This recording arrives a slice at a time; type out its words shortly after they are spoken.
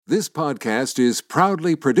This podcast is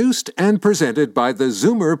proudly produced and presented by the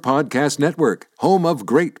Zoomer Podcast Network, home of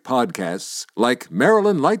great podcasts like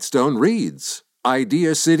Marilyn Lightstone Reads,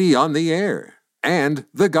 Idea City on the Air, and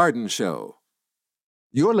The Garden Show.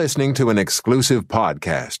 You're listening to an exclusive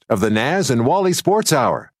podcast of the Naz and Wally Sports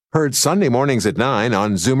Hour, heard Sunday mornings at 9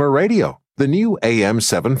 on Zoomer Radio, the new AM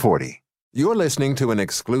 740. You're listening to an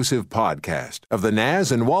exclusive podcast of the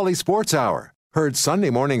Naz and Wally Sports Hour, heard Sunday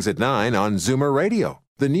mornings at 9 on Zoomer Radio,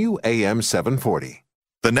 the new AM 740.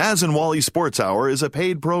 The Naz and Wally Sports Hour is a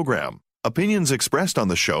paid program. Opinions expressed on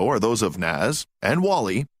the show are those of Naz and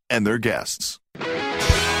Wally and their guests.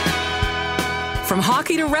 From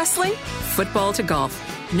hockey to wrestling, football to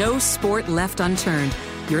golf, no sport left unturned.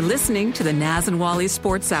 You're listening to the Naz and Wally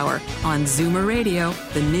Sports Hour on Zoomer Radio,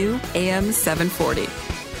 the new AM 740.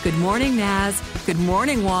 Good morning, Naz. Good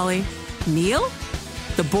morning, Wally. Neil?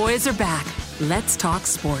 The boys are back. Let's talk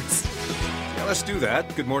sports. Yeah, let's do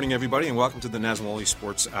that. Good morning, everybody, and welcome to the Naz and Wally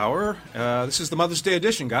Sports Hour. This is the Mother's Day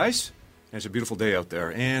edition, guys. It's a beautiful day out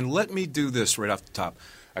there. And let me do this right off the top.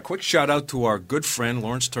 A quick shout-out to our good friend,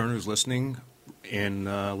 Lawrence Turner, who's listening in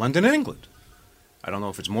London, England. I don't know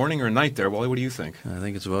if it's morning or night there. Wally, what do you think? I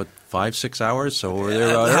think it's about 5-6 hours, so we're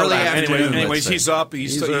there early afternoon. Anyways, he's up.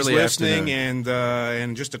 He's listening, afternoon.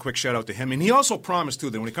 And just a quick shout-out to him. And he also promised,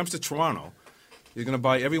 too, that when he comes to Toronto, he's going to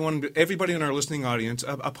buy everybody in our listening audience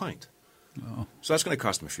a pint. Oh. So that's going to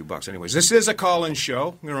cost him a few bucks. Anyways, this is a call-in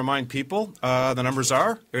show. I'm going to remind people the numbers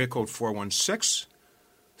are area code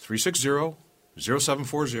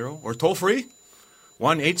 416-360-0740 or toll-free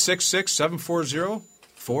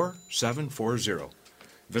 1-866-740-4740.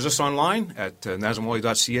 Visit us online at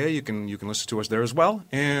nazandwally.ca. You can listen to us there as well.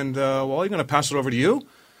 And Wally, I'm going to pass it over to you.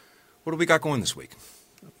 What do we got going this week?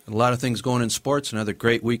 A lot of things going in sports. Another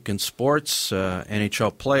great week in sports.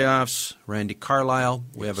 NHL playoffs. Randy Carlyle.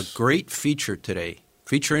 We have a great feature today.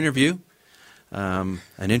 Feature interview. An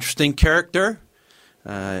interesting character.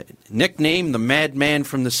 Nicknamed the Madman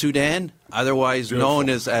from the Sudan, otherwise known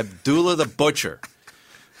as Abdullah the Butcher.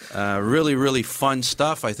 Really, really fun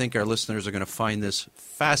stuff. I think our listeners are going to find this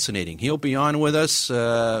fascinating. He'll be on with us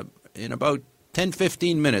in about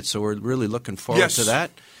 10-15 minutes, so we're really looking forward to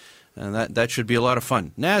that. And that should be a lot of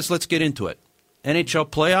fun. Naz, let's get into it. NHL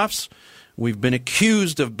playoffs. We've been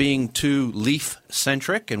accused of being too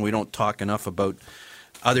Leaf-centric, and we don't talk enough about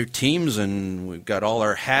other teams. And we've got all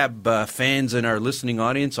our Hab fans in our listening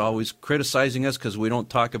audience always criticizing us because we don't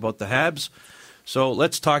talk about the Habs. So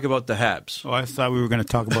let's talk about the Habs. Oh, I thought we were going to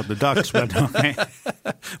talk about the Ducks, but okay.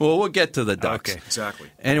 Well, we'll get to the Ducks. Okay, exactly.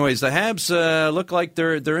 Anyways, the Habs look like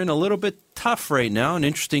they're in a little bit tough right now. An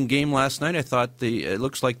interesting game last night. I thought it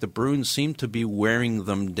looks like the Bruins seem to be wearing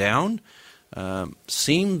them down.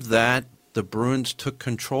 Seemed that the Bruins took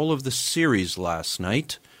control of the series last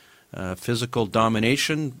night. Physical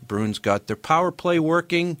domination. Bruins got their power play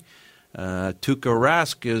working. Tuukka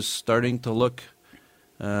Rask is starting to look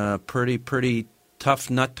pretty tough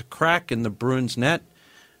nut to crack in the Bruins' net.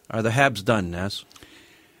 Are the Habs done, Naz?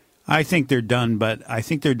 I think they're done, but I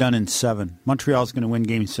think they're done in 7. Montreal's going to win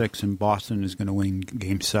Game 6, and Boston is going to win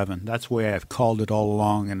Game 7. That's the way I've called it all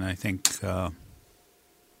along, and I think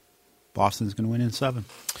Boston's going to win in 7.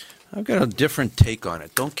 I've got a different take on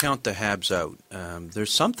it. Don't count the Habs out. There's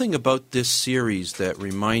something about this series that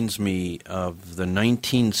reminds me of the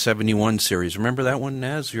 1971 series. Remember that one,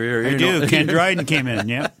 Naz? I do. Ken Dryden came in,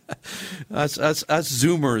 yeah. Us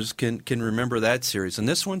Zoomers can remember that series. And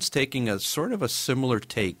this one's taking a sort of a similar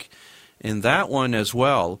take. In that one as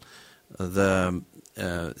well, the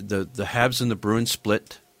Habs and the Bruins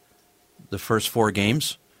split the first 4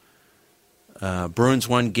 games. Bruins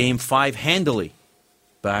won Game 5 handily.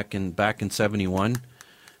 Back in 71,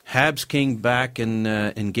 Habs came back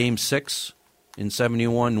in Game 6 in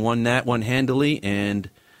 71, won that one handily, and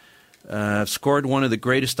scored one of the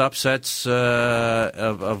greatest upsets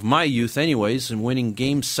of my youth, anyways, in winning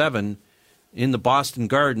Game 7 in the Boston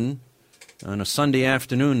Garden on a Sunday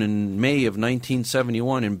afternoon in May of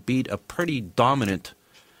 1971, and beat a pretty dominant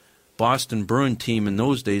Boston Bruin team in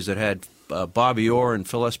those days that had Bobby Orr and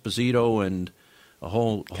Phil Esposito and a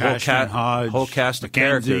whole cast of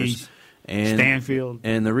characters. And Stanfield.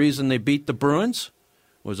 And the reason they beat the Bruins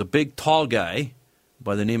was a big, tall guy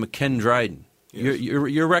by the name of Ken Dryden. Yes.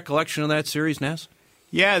 Your recollection of that series, Naz?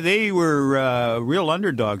 Yeah, they were real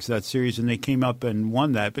underdogs that series, and they came up and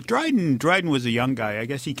won that. But Dryden was a young guy. I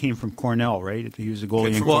guess he came from Cornell, right? He was a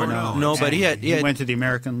goalie in Cornell. No, but he went to the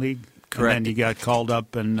American League. Correct. And then he got called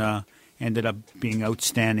up and ended up being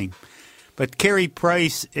outstanding. But Carey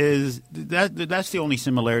Price that's the only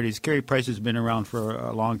similarities. Carey Price has been around for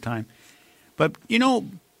a long time. But,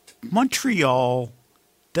 Montreal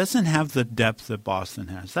doesn't have the depth that Boston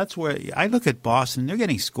has. That's where I look at Boston. They're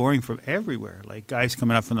getting scoring from everywhere. Like guys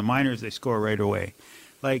coming up from the minors, they score right away.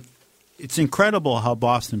 Like it's incredible how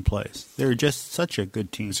Boston plays. They're just such a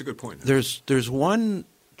good team. That's a good point. There's one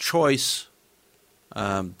choice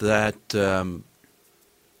that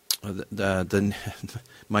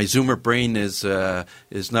my Zoomer brain is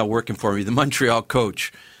not working for me. The Montreal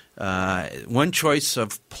coach, one choice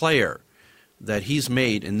of player that he's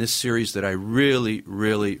made in this series that I really,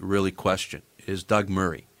 really, really question is Doug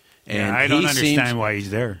Murray. And I don't understand why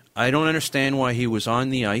he's there. I don't understand why he was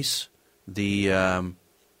on the ice the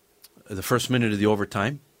first minute of the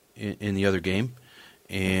overtime in the other game,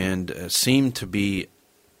 and seemed to be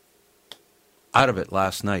out of it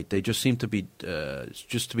last night. They just seemed to be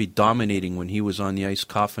dominating when he was on the ice,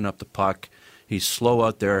 coughing up the puck. He's slow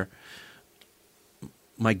out there.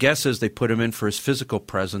 My guess is they put him in for his physical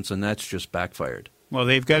presence, and that's just backfired. Well,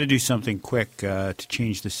 they've got to do something quick to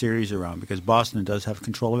change the series around because Boston does have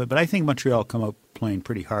control of it. But I think Montreal will come out playing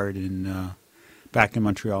pretty hard back in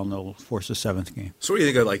Montreal, and they'll force a seventh game. So what do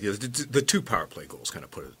you think of like the two power play goals? Kind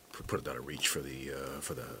of put it out of reach for the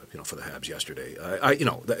Habs yesterday.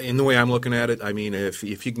 In the way I'm looking at it, I mean, if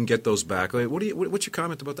you can get those back, what's your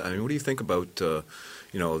comment about that? I mean, what do you think about the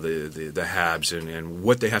Habs and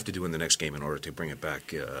what they have to do in the next game in order to bring it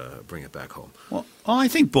back home? Well, I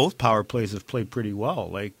think both power plays have played pretty well.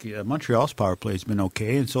 Like Montreal's power play has been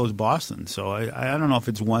okay, and so has Boston. So I don't know if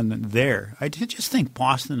it's one there. I just think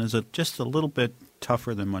Boston is just a little bit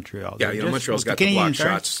tougher than Montreal. Yeah, Montreal's got the block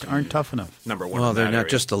shots. Aren't tough enough. Number one. Well, they're not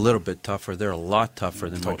just a little bit tougher. They're a lot tougher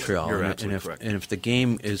than Montreal. You're absolutely correct. And if the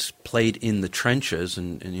game is played in the trenches,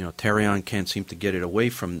 and Therrien can't seem to get it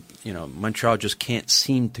away from, Montreal just can't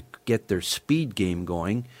seem to get their speed game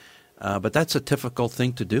going. But that's a difficult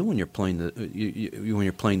thing to do when you're playing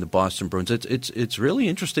the Boston Bruins. It's really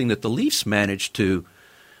interesting that the Leafs managed to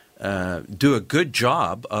do a good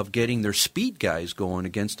job of getting their speed guys going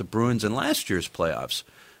against the Bruins in last year's playoffs.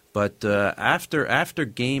 But after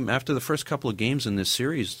the first couple of games in this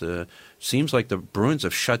series, seems like the Bruins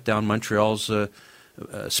have shut down Montreal's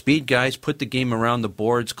speed guys, put the game around the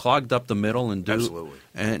boards, clogged up the middle, and do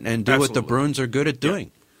what the Bruins are good at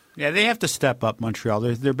doing. Yeah, they have to step up, Montreal.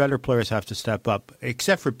 Their better players have to step up,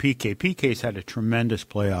 except for PK. PK's had a tremendous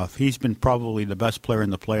playoff. He's been probably the best player in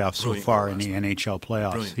the playoffs so far in the NHL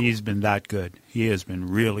playoffs. He's been that good. He has been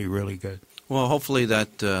really, really good. Well, hopefully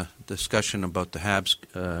that discussion about the Habs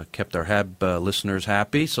kept our Hab listeners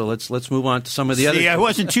happy. So let's move on to some of the other. I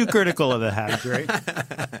wasn't too critical of the Habs, right?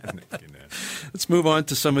 Let's move on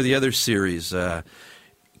to some of the other series.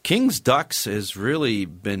 Kings Ducks has really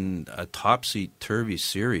been a topsy-turvy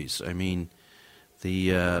series. I mean,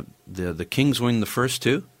 the Kings win the first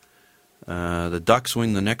two, the Ducks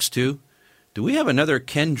win the next two. Do we have another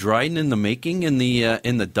Ken Dryden in the making in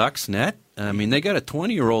the Ducks net? I mean, they got a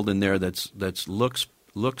 20-year-old in there that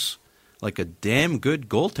looks like a damn good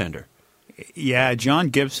goaltender. Yeah, John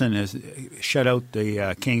Gibson has shut out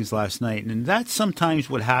the Kings last night, and that's sometimes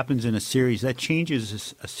what happens in a series. That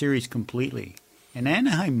changes a series completely. And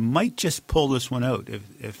Anaheim might just pull this one out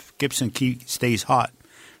if Gibson stays hot.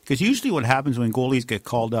 Because usually what happens when goalies get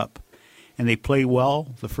called up and they play well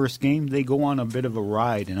the first game, they go on a bit of a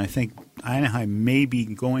ride. And I think Anaheim may be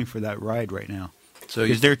going for that ride right now.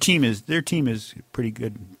 Because their team is pretty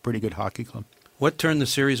good hockey club. What turned the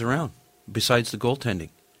series around besides the goaltending?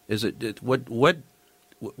 Is it what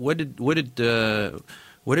did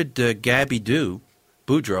Gabby do,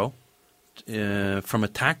 Boudreau? From a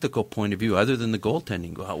tactical point of view, other than the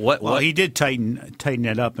goaltending, Well, he did tighten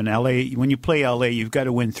it up in L.A. When you play L.A., you've got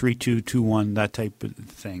to win 3-2, 2-1, that type of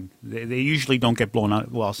thing. They usually don't get blown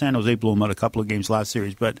out. Well, San Jose blew them out a couple of games last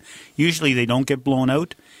series, but usually they don't get blown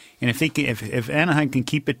out. And if Anaheim can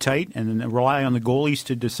keep it tight and then rely on the goalies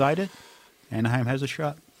to decide it, Anaheim has a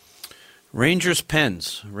shot. Rangers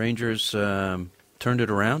Pens. Rangers turned it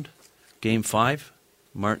around. Game 5.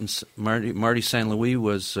 Marty St. Louis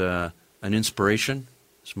was an inspiration.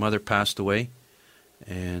 His mother passed away,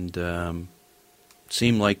 and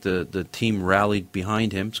seemed like the team rallied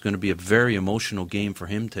behind him. It's going to be a very emotional game for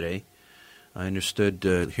him today. I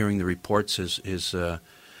understood, hearing the reports, his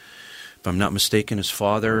if I'm not mistaken, his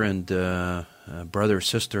father and brother or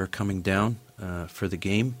sister are coming down for the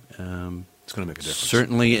game. It's going to make a difference.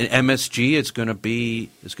 Certainly, in MSG, it's going to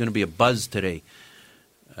be a buzz today.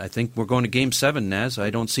 I think we're going to Game 7, Naz. I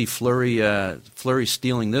don't see Fleury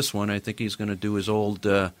stealing this one. I think he's going to do his old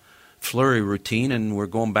flurry routine, and we're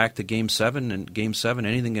going back to Game 7. And Game 7,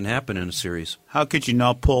 anything can happen in a series. How could you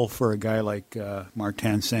not pull for a guy like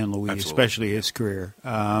Martin St. Louis, Absolutely. especially his career?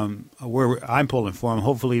 I'm pulling for him.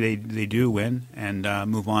 Hopefully they do win and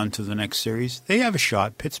move on to the next series. They have a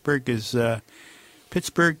shot. Pittsburgh has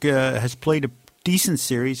played a decent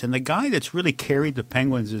series, and the guy that's really carried the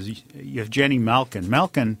Penguins is Evgeny Malkin.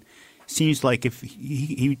 Malkin seems like if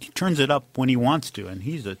he turns it up when he wants to, and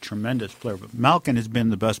he's a tremendous player. But Malkin has been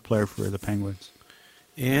the best player for the Penguins.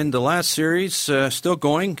 And the last series, still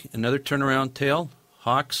going, another turnaround tale.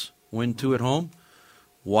 Hawks win 2 at home.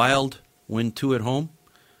 Wild win 2 at home.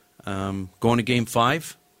 Going to Game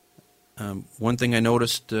 5. One thing I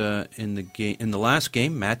noticed in the last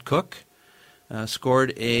game, Matt Cook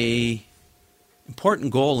scored a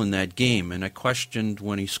important goal in that game, and I questioned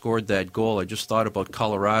when he scored that goal. I just thought about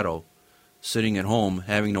Colorado sitting at home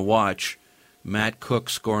having to watch Matt Cook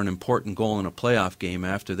score an important goal in a playoff game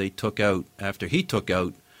after he took out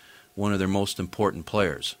one of their most important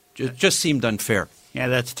players. It just seemed unfair. Yeah,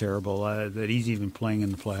 that's terrible that he's even playing in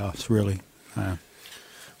the playoffs, really.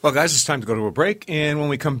 Well, guys, it's time to go to a break, and when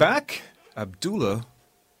we come back, Abdullah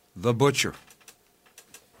the Butcher.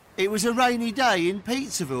 It was a rainy day in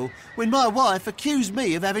Pizzaville when my wife accused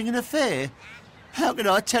me of having an affair. How could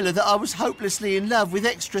I tell her that I was hopelessly in love with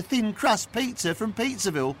extra thin crust pizza from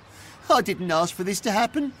Pizzaville? I didn't ask for this to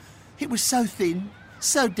happen. It was so thin,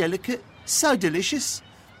 so delicate, so delicious.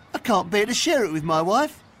 I can't bear to share it with my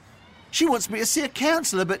wife. She wants me to see a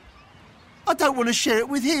counsellor, but I don't want to share it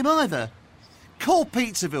with him either. Call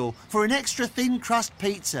Pizzaville for an extra thin crust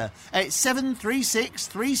pizza at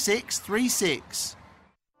 736-3636.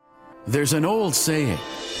 There's an old saying,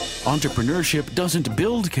 entrepreneurship doesn't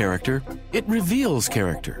build character, it reveals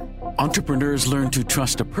character. Entrepreneurs learn to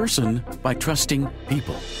trust a person by trusting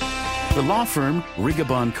people. The law firm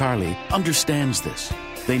Rigabon Carly understands this.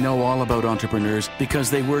 They know all about entrepreneurs because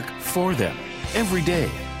they work for them. Every day,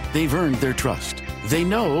 they've earned their trust. They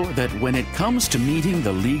know that when it comes to meeting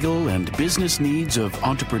the legal and business needs of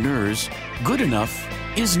entrepreneurs, good enough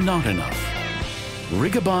is not enough.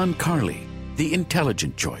 Rigabon Carly, the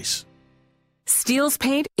intelligent choice. Steele's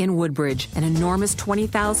Paint in Woodbridge, an enormous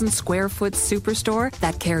 20,000 square foot superstore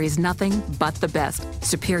that carries nothing but the best.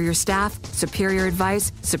 Superior staff, superior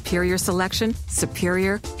advice, superior selection,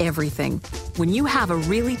 superior everything. When you have a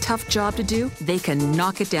really tough job to do, they can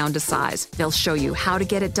knock it down to size. They'll show you how to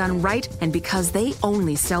get it done right, and because they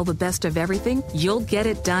only sell the best of everything, you'll get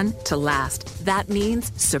it done to last. That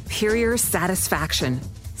means superior satisfaction.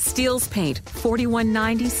 Steele's Paint,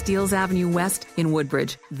 4190 Steeles Avenue West in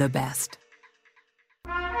Woodbridge, the best.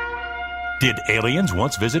 Did aliens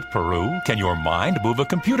once visit Peru? Can your mind move a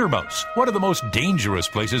computer mouse? What are the most dangerous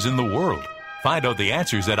places in the world? Find out the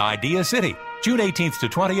answers at Idea City, June 18th to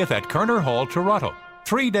 20th at Kerner Hall, Toronto.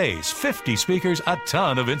 3 days, 50 speakers, a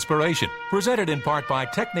ton of inspiration. Presented in part by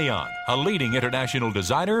Technion, a leading international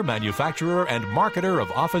designer, manufacturer, and marketer of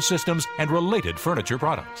office systems and related furniture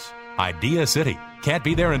products. Idea City. Can't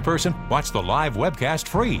be there in person? Watch the live webcast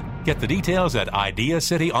free. Get the details at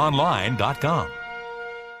ideacityonline.com.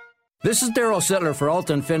 This is Darryl Sittler for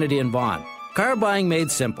Alta Infinity in Vaughan. Car buying made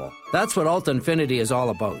simple. That's what Alta Infinity is all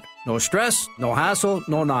about. No stress, no hassle,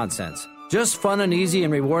 no nonsense. Just fun and easy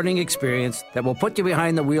and rewarding experience that will put you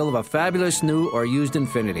behind the wheel of a fabulous new or used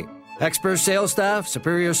Infinity. Expert sales staff,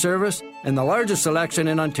 superior service, and the largest selection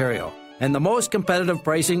in Ontario. And the most competitive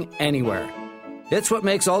pricing anywhere. It's what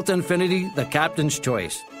makes Alta Infinity the captain's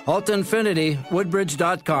choice. Alta Infinity,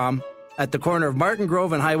 Woodbridge.com, at the corner of Martin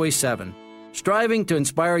Grove and Highway 7. Striving to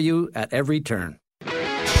inspire you at every turn.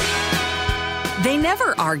 They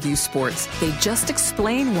never argue sports. They just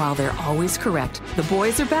explain while they're always correct. The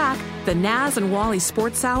boys are back. The Naz and Wally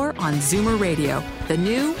Sports Hour on Zoomer Radio. The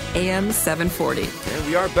new AM 740. And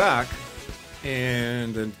we are back.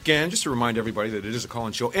 And again, just to remind everybody that it is a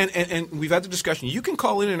call-in show. And we've had the discussion. You can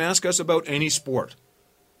call in and ask us about any sport,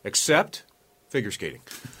 except figure skating.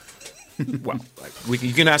 Well,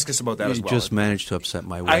 you can ask us about that as well. You just managed to upset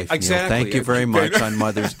my wife. Exactly. Neil. Thank you very much on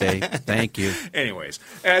Mother's Day. Thank you. Anyways,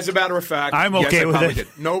 as a matter of fact, I'm okay with it. Did.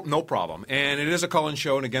 No problem. And it is a call-in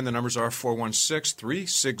show. And again, the numbers are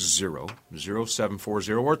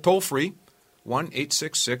 416-360-0740 or toll-free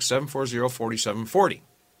 1-866-740-4740.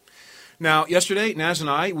 Now, yesterday, Naz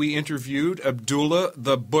and I, we interviewed Abdullah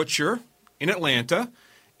the Butcher in Atlanta.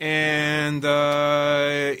 And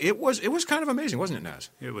it was kind of amazing, wasn't it, Naz?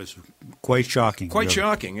 It was quite shocking. Quite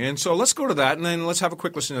shocking. And so let's go to that, and then let's have a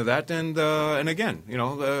quick listen to that. And again,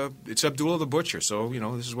 it's Abdullah the Butcher, so,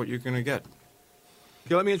 this is what you're going to get.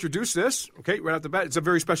 Okay, let me introduce this. Okay, right off the bat, it's a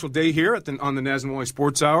very special day here on the Naz and Wally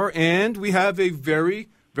Sports Hour, and we have a very,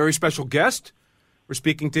 very special guest. We're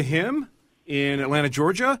speaking to him in Atlanta,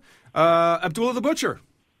 Georgia. Abdullah the Butcher.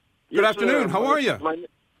 Good afternoon. How are you?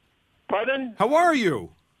 Pardon? How are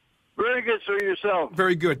you? Very good, sir. Yourself?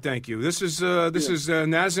 Very good, thank you. This is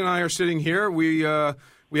Naz and I are sitting here. We have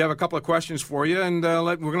a couple of questions for you, and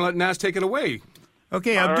we're going to let Naz take it away.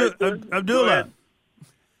 Okay, Abdullah,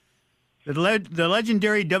 the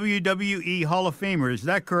legendary WWE Hall of Famer, is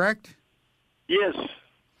that correct? Yes.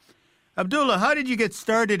 Abdullah, how did you get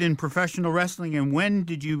started in professional wrestling, and when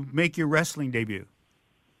did you make your wrestling debut?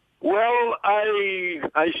 Well, I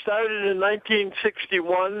started in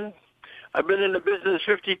 1961. I've been in the business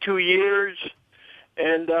 52 years,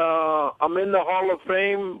 and I'm in the Hall of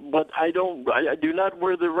Fame, but I do not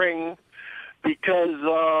wear the ring because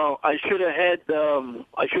I should have had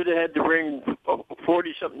the ring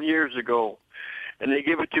 40-something years ago, and they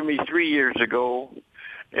gave it to me 3 years ago,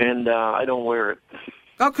 and I don't wear it.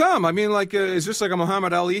 How come? I mean, is this like a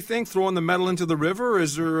Muhammad Ali thing, throwing the medal into the river?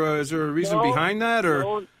 Is there a reason behind that,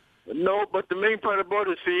 or? No, but the main part about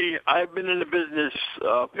it, see, I've been in the business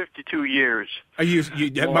 52 years. Are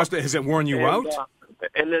has it worn you out?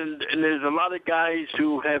 And there's a lot of guys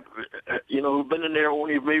who have, who've been in there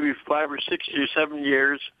only maybe 5 or 6 or 7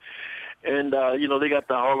 years, and they got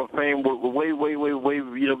the Hall of Fame way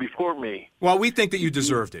before me. Well, we think that you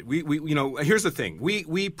deserved it. We here's the thing.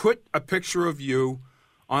 We put a picture of you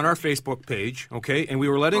on our Facebook page, okay, and we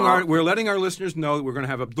were letting our listeners know that we're going to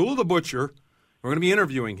have Abdullah the Butcher. We're going to be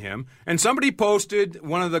interviewing him, and somebody posted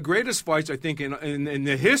one of the greatest fights I think in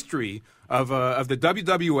the history of the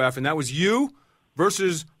WWF, and that was you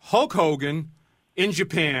versus Hulk Hogan in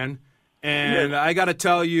Japan. And I got to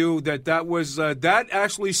tell you that was that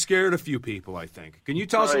actually scared a few people. I think. Can you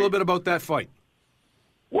tell us a little bit about that fight?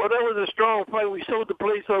 Well, that was a strong fight. We sold the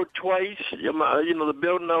place out twice. The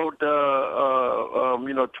building out,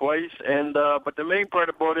 twice. And but the main part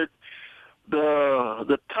about it.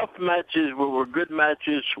 The tough matches were good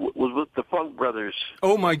matches was with the Funk Brothers.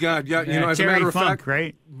 Oh my God! Yeah, as a matter of fact,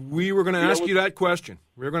 right? We were going to ask you that question.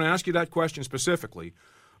 We were going to ask you that question specifically,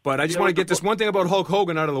 but I just want to get this one thing about Hulk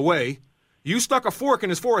Hogan out of the way. You stuck a fork in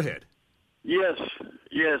his forehead. Yes.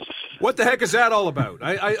 What the heck is that all about?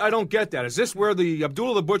 I don't get that. Is this where the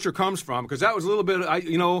Abdullah the Butcher comes from? Because that was a little bit.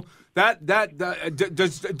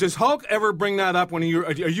 Does Hulk ever bring that up when are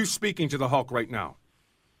you speaking to the Hulk right now?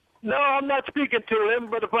 No, I'm not speaking to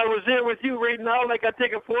him, but if I was there with you right now, I'd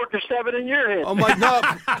take a fork or stab it in your head. Oh, my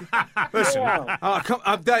God. Listen,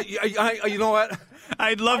 you know what?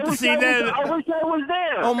 I'd love to see that. I wish I was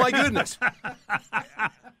there. Oh, my goodness.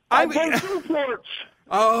 I take 2 forks.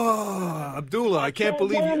 Oh, Abdullah, I can't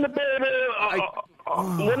believe you.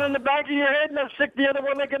 One in the back of your head, and I'll stick the other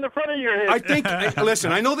one in the front of your head. I think,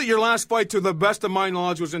 listen, I know that your last fight, to the best of my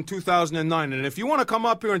knowledge, was in 2009. And if you want to come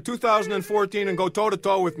up here in 2014 and go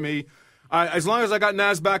toe-to-toe with me, as long as I got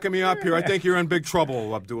Naz backing me up here, I think you're in big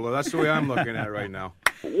trouble, Abdullah. That's the way I'm looking at it right now.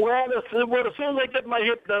 Well, as soon as I get my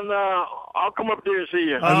hip done, I'll come up there and see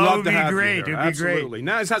you. I'd love to have great. you here. It'd be great. Absolutely.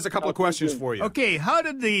 Naz has a couple of questions for you. Okay, how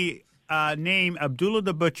did the name Abdullah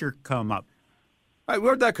the Butcher come up?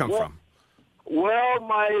 Where'd that come from? Well,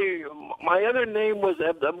 my other name was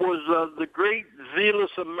the Great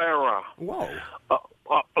Zealous Amara. Whoa.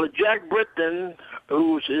 Jack Britton,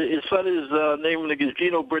 his son is named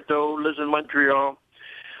Gino Brito, lives in Montreal.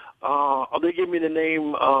 They gave me the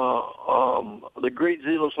name the Great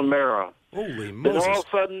Zealous Amara. Holy Moses. Then all of a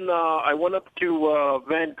sudden, I went up to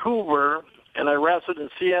Vancouver, and I wrestled in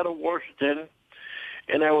Seattle, Washington.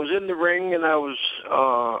 And I was in the ring, and I was,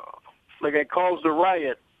 I caused a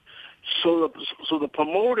riot. So the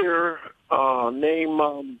promoter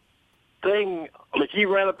named Thing, he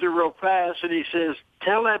ran up there real fast, and he says,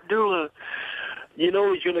 "Tell Abdullah, he's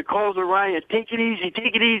going to cause a riot. Take it easy,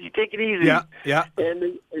 take it easy, take it easy." Yeah. And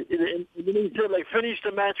then he said, finish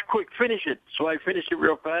the match quick, finish it. So I finished it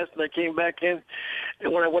real fast, and I came back in.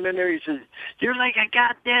 And when I went in there, he says, "You're like a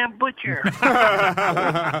goddamn butcher."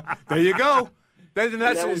 There you go.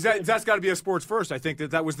 That's got to be a sports first. I think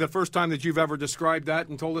that was the first time that you've ever described that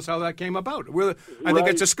and told us how that came about. I think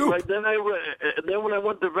it's a scoop. Right. Then when I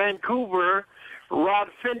went to Vancouver, Rod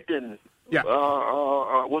Fenton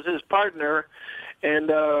was his partner, and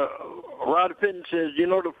Rod Fenton says,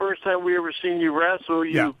 "The first time we ever seen you wrestle,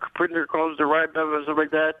 you pretty near caused the riot and stuff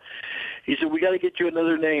like that." He said, "We got to get you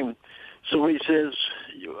another name." So he says,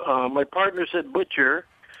 "My partner said Butcher.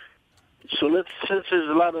 So since there's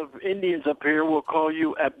a lot of Indians up here, we'll call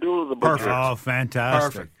you Abdullah the Butcher." Perfect. Oh,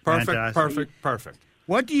 fantastic. Perfect.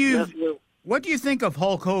 What do you think of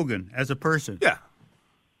Hulk Hogan as a person? Yeah.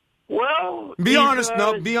 Well, be honest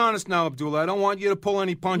now, Abdullah. I don't want you to pull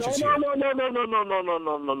any punches here.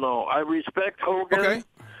 No. I respect Hogan. Okay.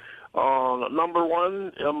 Number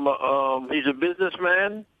one, he's a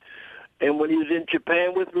businessman, and when he was in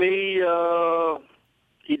Japan with me,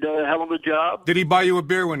 he did a hell of a job. Did he buy you a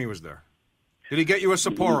beer when he was there? Did he get you a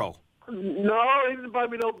Sapporo? No, he didn't buy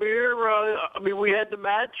me no beer. We had the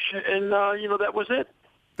match, and that was it.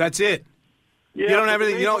 That's it. Yeah, you don't have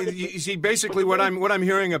anything. You see, basically, what I'm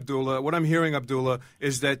hearing, Abdullah,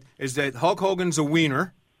 is that Hulk Hogan's a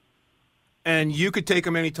wiener, and you could take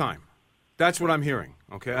him anytime. That's what I'm hearing.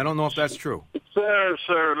 Okay, I don't know if that's true.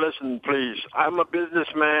 Sir, listen, please. I'm a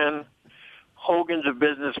businessman. Hogan's a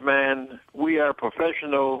businessman. We are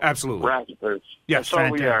professional wrestlers. Yes, that's all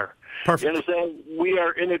we are. Perfect. You understand? We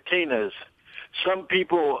are entertainers. Some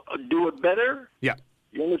people do it better. Yeah.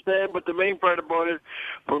 You understand? But the main part about it,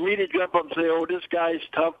 for me to jump up and say, oh, this guy's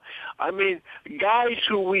tough. I mean, guys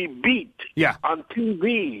who we beat on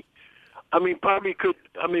TV, probably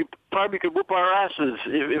could whoop our asses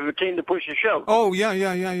if it came to push and shove. Oh,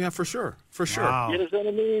 yeah, for sure. Wow. You understand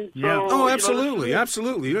what I mean? Yeah. So, absolutely.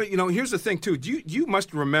 Here's the thing, too. You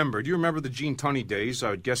must remember. Do you remember the Gene Tunney days?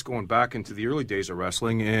 I would guess going back into the early days of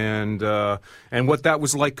wrestling, and what that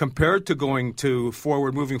was like compared to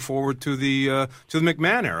moving forward to the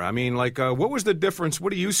McMahon era. I mean, what was the difference?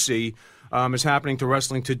 What do you see is happening to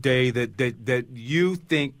wrestling today that you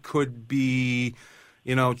think could be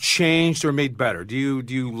changed or made better? Do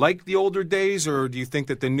you like the older days, or do you think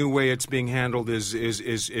that the new way it's being handled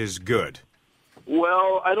is good?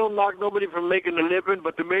 Well, I don't knock nobody from making a living,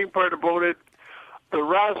 but the main part about it, the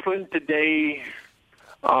wrestling today,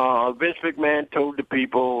 Vince McMahon told the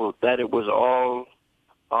people that it was all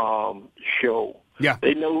show. Yeah.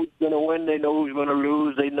 They know who's going to win. They know who's going to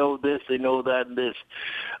lose. They know this. They know that and this.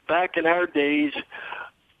 Back in our days,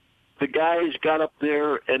 the guys got up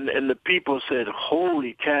there, and the people said,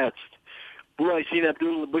 holy cats. Boy, I seen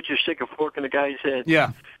Abdullah the Butcher stick a fork in the guy's head.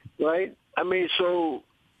 Yeah. Right? I mean, so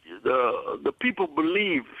the people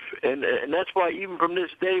believe, and that's why even from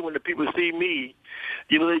this day when the people see me,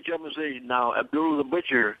 they jump and say, now, Abdullah the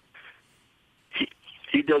Butcher,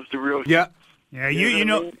 he does the real Yeah. Yeah, you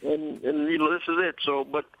know. And this is it. So,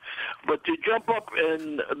 but to jump up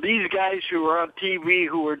and these guys who are on TV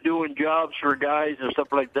who are doing jobs for guys and stuff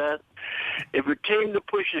like that, if it came to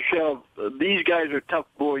push and shove, these guys are tough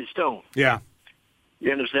boys too. Yeah.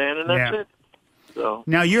 You understand? And that's it. So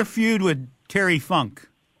now your feud with Terry Funk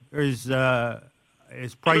is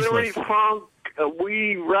priceless. Terry Funk,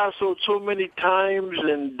 we wrestled so many times,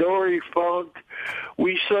 and Dory Funk,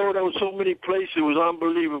 we sold out so many places. It was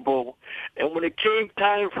unbelievable. And when it came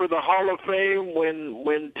time for the Hall of Fame,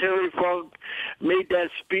 when Terry Funk made that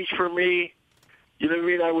speech for me, you know what I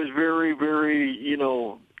mean? I was very, very,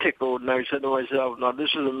 tickled. And I said to myself, now this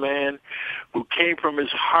is a man who came from his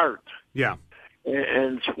heart. Yeah.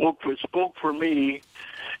 And spoke for me.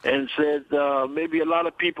 And said maybe a lot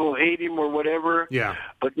of people hate him or whatever. Yeah.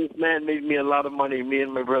 But this man made me a lot of money, me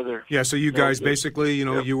and my brother. Yeah. So you guys basically,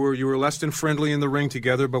 you were less than friendly in the ring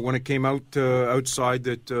together, but when it came out outside,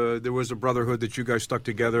 that there was a brotherhood that you guys stuck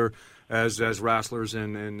together as wrestlers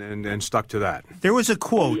and stuck to that. There was a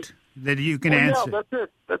quote that you can answer. Yeah,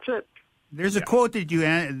 that's it. There's a quote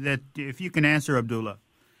that if you can answer, Abdullah.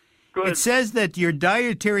 Good. It says that your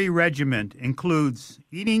dietary regimen includes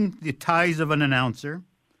eating the thighs of an announcer,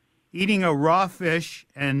 eating a raw fish,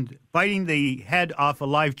 and biting the head off a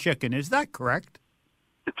live chicken. Is that correct?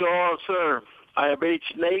 It's all, sir. I have ate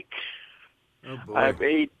snake. Oh, boy. I've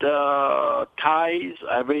ate ties.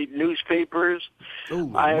 I've ate newspapers.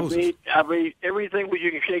 Oh, I've ate everything which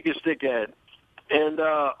you can shake a stick at. And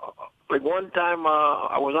one time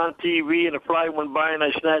I was on TV and a fly went by and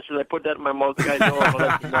I snatched it and I put that in my mouth. The guy said, oh,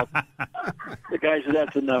 that's enough. The guy said,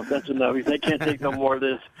 that's enough. He said, I can't take no more of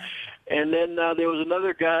this. And then there was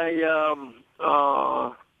another guy,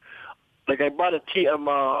 I bought a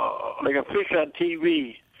fish on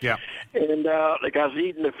TV. Yeah. And I was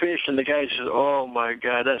eating the fish, and the guy says, oh, my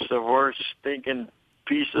God, that's the worst stinking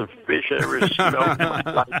piece of fish I ever smelled in my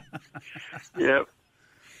life. Yep.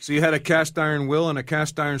 So you had a cast iron will and a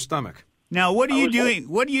cast iron stomach. Now, what are you doing?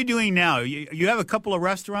 What are you doing now? You have a couple of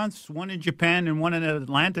restaurants, one in Japan and one in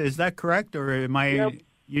Atlanta. Is that correct, or am I? Yep.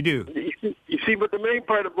 You do. You see, but the main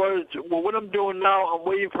part about it, what I'm doing now, I'm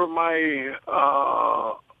waiting for my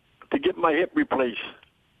to get my hip replaced.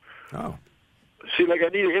 Oh. See, I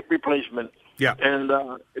need a hip replacement. Yeah. And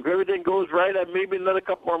if everything goes right, maybe another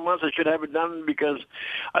couple more months I should have it done, because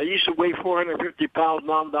I used to weigh 450 pounds.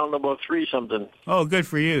 Now I'm down to about 3-something. Oh, good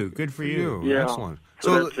for you. Good for you. Yeah. Excellent.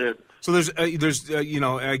 So that's it. So there's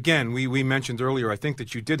again, we mentioned earlier, I think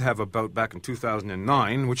that you did have a bout back in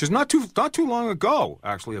 2009, which is not too long ago,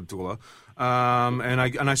 actually, Abdullah. And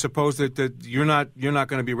I suppose that you're not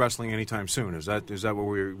going to be wrestling anytime soon. Is that what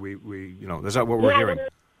we're hearing?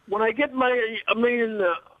 When I get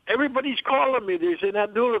everybody's calling me. They say,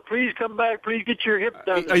 Abdullah, please come back. Please get your hip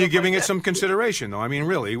done. Are you giving it some consideration, though? I mean,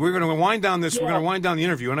 really, we're going to wind down this. Yeah. We're going to wind down the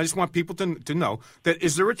interview, and I just want people to know that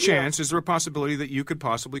is there a chance, is there a possibility that you could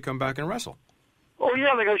possibly come back and wrestle? Oh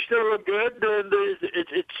yeah, like I still look good.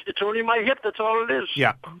 It's only my hip. That's all it is.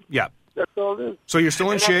 Yeah. That's all it is. So you're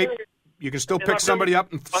still in shape. You can still pick somebody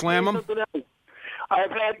up and slam them.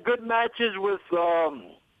 I've had good matches with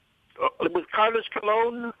Carlos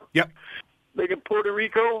Colon. Yep. Like in Puerto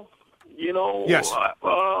Rico, Yes.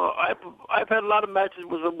 I've had a lot of matches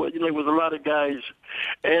with a lot of guys,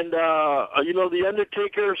 and the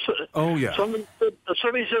Undertaker. Oh yeah. Somebody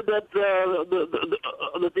said that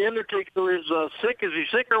the Undertaker is sick. Is he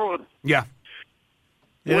sick or what? Yeah.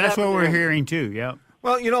 Yeah, that's what we're hearing too. Yeah.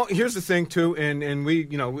 Well, here's the thing too, and we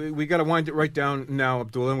got to wind it right down now,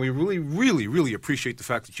 Abdullah. And we really, really, really appreciate the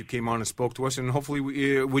fact that you came on and spoke to us. And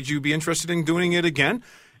hopefully, would you be interested in doing it again?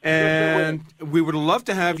 And we would love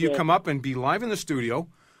to have you come up and be live in the studio.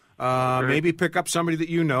 Maybe pick up somebody that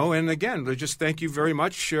you know. And again, just thank you very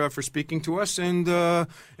much for speaking to us. And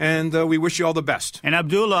we wish you all the best. And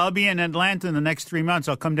Abdullah, I'll be in Atlanta in the next 3 months.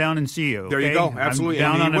 I'll come down and see you. There you go. Absolutely.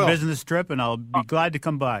 I'm down on a business trip, and I'll be glad to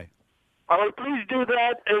come by. Please do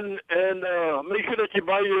that, and make sure that you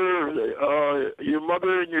buy your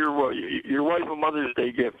mother and your wife a Mother's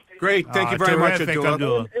Day gift. Great, thank you very much,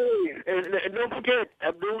 Abdullah. And don't forget,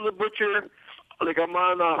 Abdullah the Butcher. Like I'm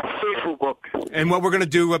on Facebook. And what we're going to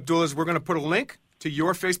do, Abdullah, is we're going to put a link to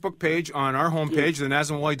your Facebook page on our homepage, the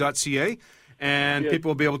NazWally.ca, and people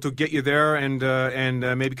will be able to get you there and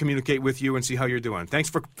maybe communicate with you and see how you're doing. Thanks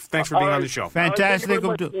for being on the show. Fantastic. All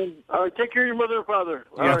right, take care of your mother and father.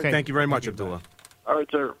 Thank you very much, Abdullah. All right,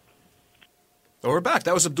 sir. So we're back.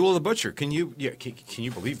 That was Abdullah the Butcher. Can you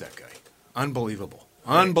believe that guy? Unbelievable.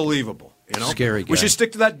 Scary guy. We should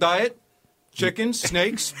stick to that diet. Chickens,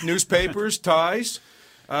 snakes, newspapers, ties.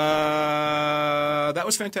 That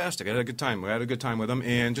was fantastic. I had a good time. We had a good time with him.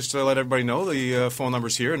 And just to let everybody know, the phone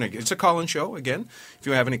number's here. And it's a call-in show, again. If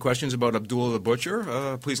you have any questions about Abdullah the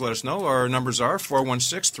Butcher, please let us know. Our numbers are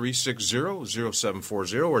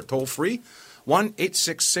 416-360-0740 or toll-free,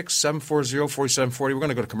 1-866-740-4740. We're going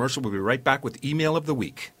to go to commercial. We'll be right back with Email of the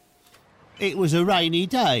Week. It was a rainy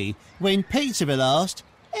day when Pizzaville asked,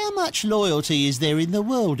 how much loyalty is there in the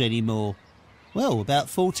world anymore? Well, about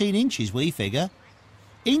 14 inches, we figure.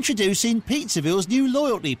 Introducing Pizzaville's new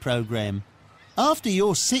loyalty programme. After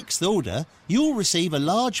your 6th order, you'll receive a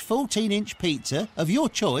large 14-inch pizza of your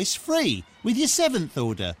choice free with your 7th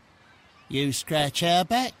order. You scratch our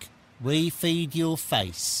back, we feed your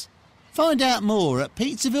face. Find out more at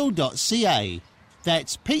pizzaville.ca.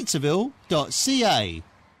 That's pizzaville.ca.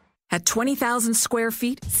 At 20,000 square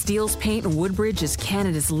feet, Steele's Paint in Woodbridge is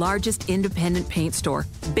Canada's largest independent paint store.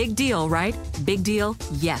 Big deal, right? Big deal?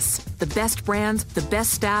 Yes. The best brands, the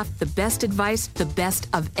best staff, the best advice, the best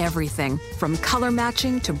of everything. From color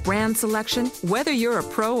matching to brand selection, whether you're a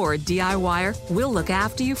pro or a DIYer, we'll look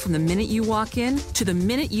after you from the minute you walk in to the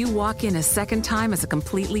minute you walk in a second time as a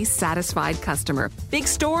completely satisfied customer. Big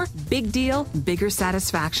store, big deal, bigger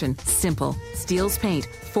satisfaction. Simple. Steele's Paint,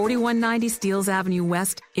 4190 Steeles Avenue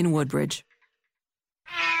West in Woodbridge.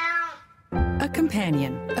 A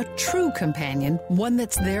companion, a true companion, one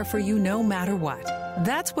that's there for you no matter what.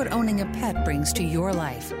 That's what owning a pet brings to your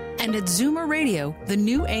life. And at Zoomer Radio, the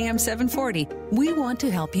new AM 740, we want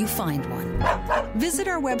to help you find one. Visit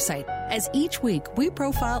our website, as each week we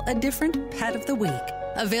profile a different Pet of the Week,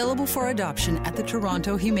 available for adoption at the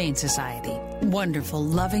Toronto Humane Society. Wonderful,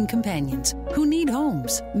 loving companions who need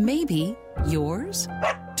homes. Maybe yours?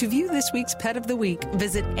 To view this week's Pet of the Week,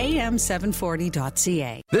 visit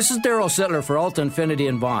am740.ca. This is Daryl Sittler for Alta Infinity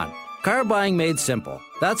in Vaughan. Car buying made simple.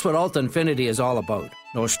 That's what Alta Infinity is all about.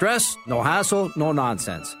 No stress, no hassle, no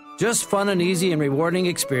nonsense. Just fun and easy and rewarding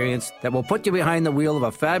experience that will put you behind the wheel of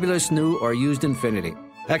a fabulous new or used Infinity.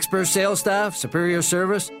 Expert sales staff, superior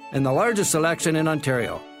service, and the largest selection in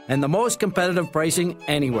Ontario. And the most competitive pricing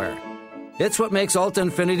anywhere. It's what makes Alta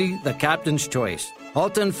Infinity the captain's choice.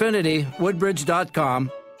 Alta Infinity, Woodbridge.com,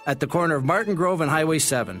 at the corner of Martin Grove and Highway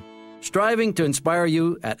 7. Striving to inspire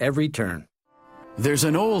you at every turn. There's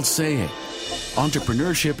an old saying,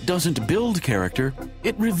 entrepreneurship doesn't build character,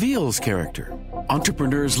 it reveals character.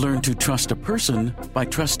 Entrepreneurs learn to trust a person by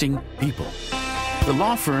trusting people. The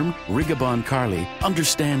law firm Rigabon Carley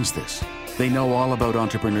understands this. They know all about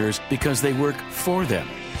entrepreneurs because they work for them.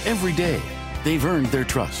 Every day, they've earned their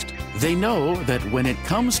trust. They know that when it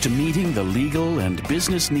comes to meeting the legal and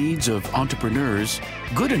business needs of entrepreneurs,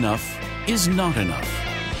 good enough is not enough.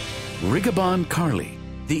 Rigabon Carly,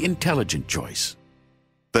 the intelligent choice.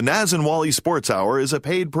 The Naz and Wally Sports Hour is a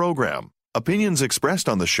paid program. Opinions expressed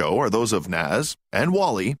on the show are those of Naz and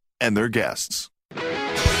Wally and their guests.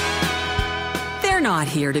 They're not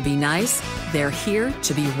here to be nice. They're here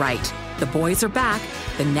to be right. The boys are back.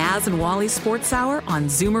 The Naz and Wally Sports Hour on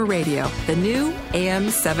Zoomer Radio, the new AM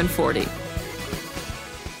 740.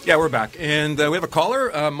 Yeah, we're back. And we have a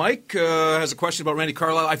caller. Mike has a question about Randy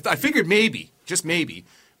Carlyle. I figured maybe, just maybe,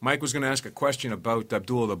 Mike was going to ask a question about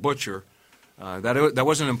Abdullah the Butcher. That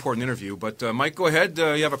was an important interview. But, Mike, go ahead.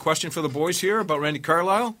 You have a question for the boys here about Randy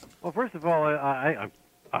Carlyle? Well, first of all, I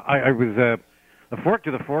was a fork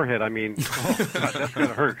to the forehead. I mean, God, that's going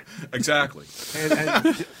to hurt. Exactly.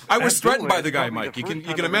 And I was threatened by the guy, Mike. You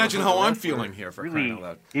can imagine how I'm feeling here for crying out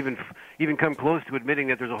loud. Even come close to admitting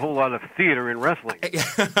that there's a whole lot of theater in wrestling.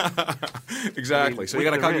 Exactly. I mean, so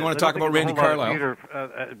you want to talk about Randy Carlyle? Theater,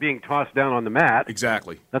 being tossed down on the mat.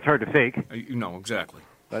 Exactly. That's hard to fake. No, exactly.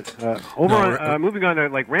 But moving on to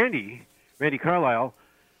like Randy Carlyle,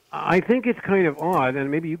 I think it's kind of odd,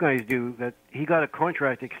 and maybe you guys do, that he got a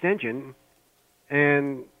contract extension,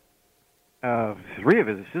 and 3 of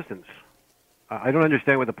his assistants. I don't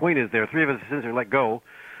understand what the point is there. 3 of his assistants are let go.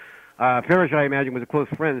 Farish, I imagine, was a close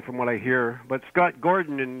friend from what I hear, but Scott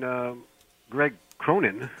Gordon and Greg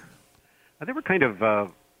Cronin, they were kind of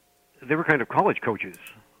college coaches.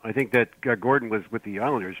 I think that Gordon was with the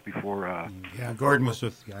Islanders before. Gordon was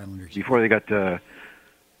with the Islanders before they got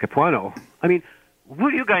Capuano. I mean,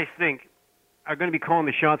 who do you guys think are going to be calling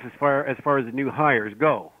the shots as far as the new hires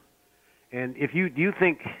go? And do you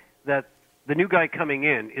think that the new guy coming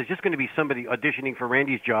in is just going to be somebody auditioning for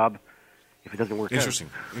Randy's job if it doesn't work out? Interesting.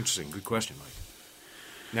 Good question, Mike.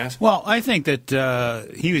 Naz? Well, I think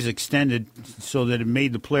that he was extended so that it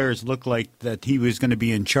made the players look like that he was going to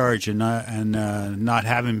be in charge and not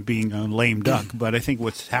have him being a lame duck. But I think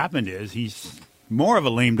what's happened is he's more of a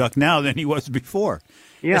lame duck now than he was before.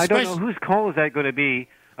 Yeah, I don't know whose call is that going to be,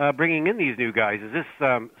 bringing in these new guys. Is this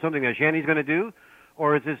something that Shanny's going to do,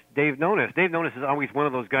 or is this Dave Nonis? Dave Nonis is always one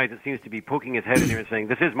of those guys that seems to be poking his head in there and saying,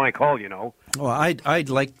 "This is my call," you know. Well, I'd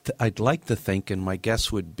like to think, and my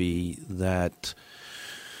guess would be that.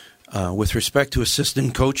 With respect to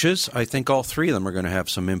assistant coaches, I think all 3 of them are going to have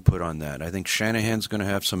some input on that. I think Shanahan's going to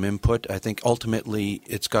have some input. I think ultimately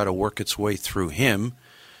it's got to work its way through him.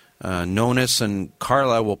 Nonis and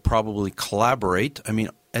Carlyle will probably collaborate. I mean,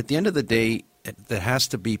 at the end of the day, there has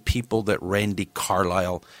to be people that Randy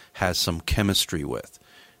Carlyle has some chemistry with.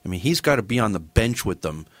 I mean, he's got to be on the bench with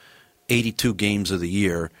them 82 games of the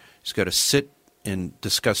year. He's got to sit and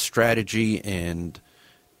discuss strategy and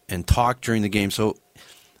talk during the game. So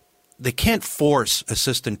they can't force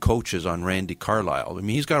assistant coaches on Randy Carlyle. I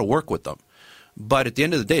mean, he's got to work with them. But at the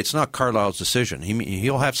end of the day, it's not Carlyle's decision.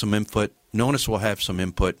 He'll have some input. Nonis will have some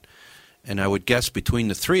input. And I would guess between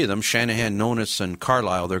the 3 of them, Shanahan, Nonis, and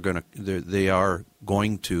Carlyle, they are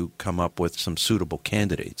going to come up with some suitable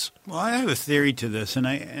candidates. Well, I have a theory to this,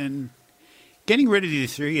 and getting rid of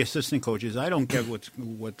these 3 assistant coaches, I don't get what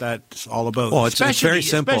that's all about. Well, it's very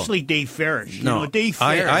simple. Especially Dave Farish. Dave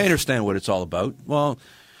Farish. I understand what it's all about. Well,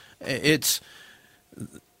 it's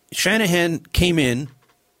Shanahan came in.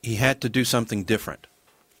 He had to do something different,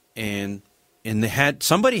 and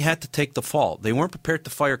somebody had to take the fall. They weren't prepared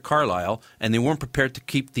to fire Carlyle, and they weren't prepared to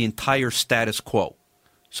keep the entire status quo.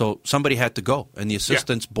 So somebody had to go, and the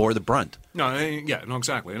assistants bore the brunt. No,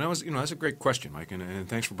 exactly. And that's a great question, Mike, and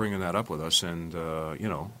thanks for bringing that up with us. And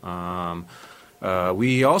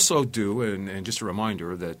we also do, and just a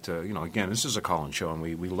reminder that again, this is a call-in show, and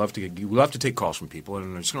we love to take calls from people.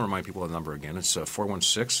 And I'm just going to remind people of the number again. It's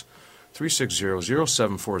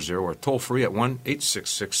 416-360-0740, or toll free at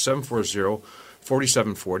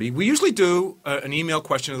 1-866-740-4740. We usually do an email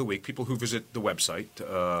question of the week. People who visit the website,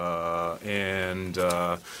 and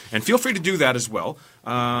feel free to do that as well.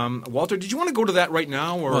 Walter, did you want to go to that right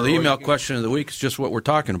now? Well, the email question of the week is just what we're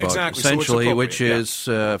talking about, essentially, which is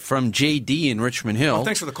from J.D. in Richmond Hill. Well,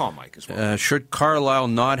 thanks for the call, Mike, as well. Should Carlyle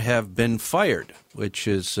not have been fired, which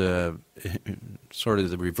is sort of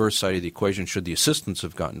the reverse side of the equation. Should the assistants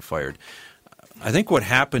have gotten fired? I think what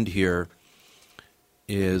happened here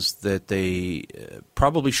is that they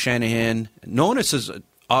probably Shanahan, Nonis is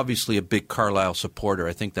obviously a big Carlyle supporter.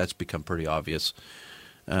 I think that's become pretty obvious.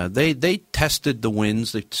 They tested the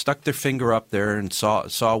winds. They stuck their finger up there and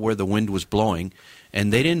saw where the wind was blowing,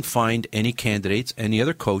 and they didn't find any candidates, any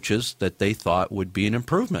other coaches that they thought would be an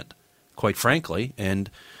improvement, quite frankly.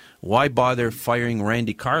 And why bother firing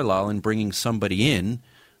Randy Carlyle and bringing somebody in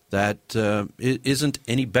that isn't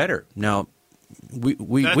any better. Now, that's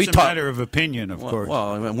we a matter of opinion, of course. Well,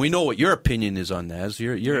 I mean, we know what your opinion is on Naz.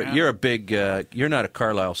 You're a big you're not a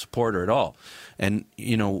Carlisle supporter at all, and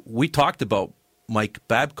we talked about Mike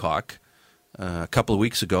Babcock a couple of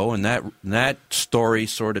weeks ago, and that story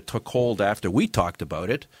sort of took hold after we talked about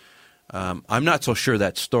it. I'm not so sure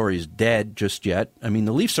that story is dead just yet. I mean,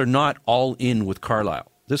 the Leafs are not all in with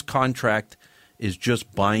Carlisle. This contract is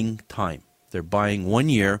just buying time. They're buying 1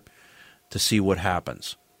 year to see what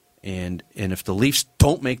happens. And if the Leafs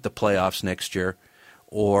don't make the playoffs next year,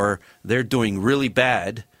 or they're doing really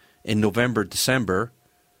bad in November, December,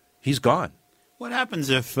 he's gone. What happens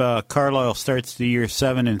if Carlisle starts the year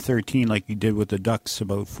 7-13 like he did with the Ducks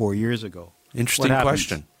about 4 years ago? Interesting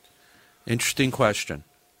question.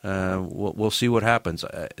 We'll see what happens.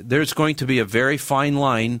 There's going to be a very fine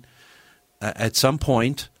line at some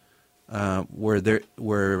point where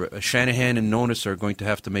Shanahan and Nonis are going to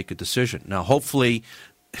have to make a decision. Now, hopefully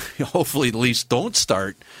the Leafs don't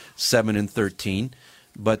start 7-13,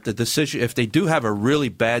 but the decision, if they do have a really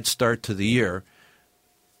bad start to the year,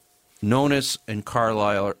 Nonis and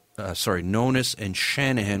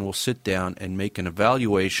Shanahan will sit down and make an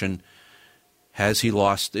evaluation. Has he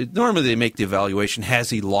lost? Normally they make the evaluation, has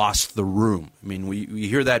he lost the room? I mean, we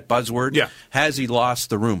hear that buzzword. Yeah. Has he lost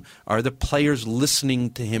the room? Are the players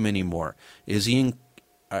listening to him anymore?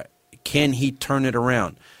 Can he turn it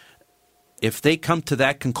around? If they come to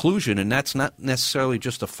that conclusion, and that's not necessarily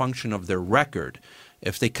just a function of their record,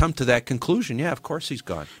 if they come to that conclusion, yeah, of course he's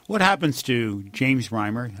gone. What happens to James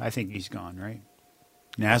Reimer? I think he's gone, right?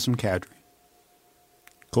 Nazem Kadri,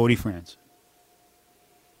 Cody Franson,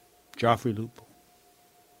 Joffrey Lupul.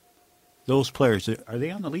 Those players, are they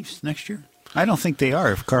on the Leafs next year? I don't think they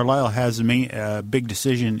are if Carlisle has a big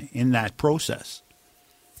decision in that process.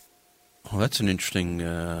 Well, that's an interesting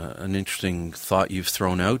thought you've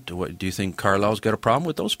thrown out. What, do you think Carlisle's got a problem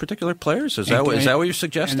with those particular players? Is that what you're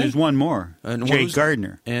suggesting? And there's one more, Jake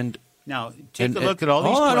Gardner. And now take a look at all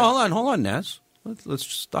these. Hold on, Naz. Let's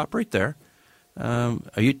just stop right there. Are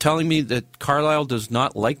you telling me that Carlisle does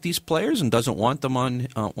not like these players and doesn't want them on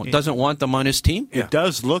his team? It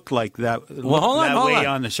does look like that. Hold on.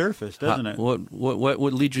 On the surface, doesn't it? What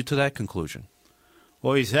would lead you to that conclusion?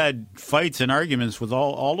 Well, he's had fights and arguments with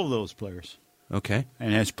all of those players. Okay.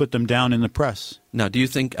 And has put them down in the press. Now, do you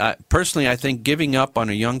think, personally, I think giving up on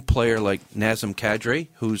a young player like Nazem Kadri,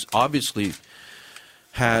 who's obviously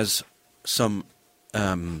has some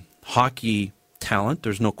hockey talent,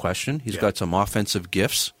 there's no question. He's got some offensive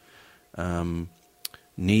gifts.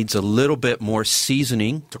 Needs a little bit more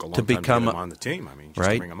seasoning to become to get him on the team. I mean, just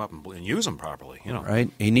to bring him up and use him properly. Right.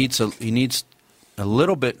 He needs a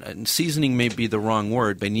little bit, seasoning may be the wrong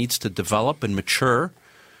word, but he needs to develop and mature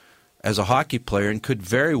as a hockey player and could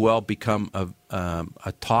very well become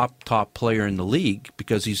a top player in the league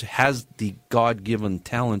because he has the God-given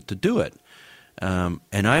talent to do it. And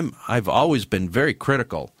I've always been very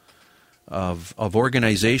critical of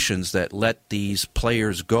organizations that let these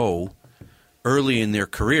players go early in their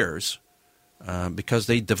careers because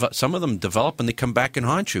some of them develop and they come back and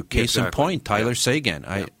haunt you. Case in point, Tyler Seguin.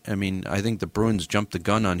 I mean, I think the Bruins jumped the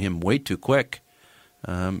gun on him way too quick,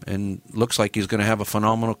 and looks like he's going to have a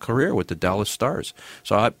phenomenal career with the Dallas Stars.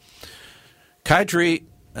 So, Kadri,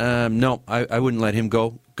 no, I wouldn't let him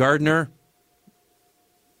go. Gardner,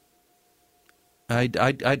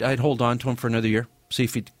 I'd hold on to him for another year, see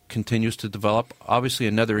if he continues to develop. Obviously,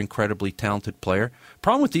 another incredibly talented player.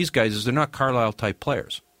 Problem with these guys is they're not Carlisle-type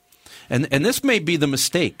players. And this may be the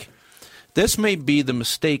mistake. This may be the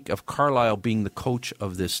mistake of Carlisle being the coach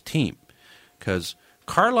of this team. Because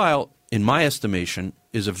Carlisle, in my estimation,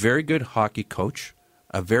 is a very good hockey coach,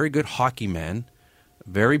 a very good hockey man,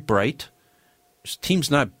 very bright. His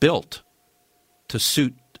team's not built to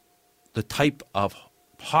suit the type of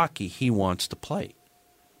hockey he wants to play.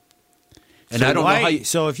 And so I don't know how you,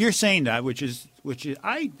 so if you're saying that, which is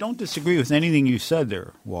I don't disagree with anything you said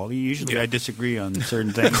there, Wally. Usually I disagree on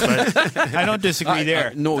certain things, but I don't disagree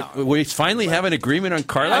there. No, we finally have an agreement on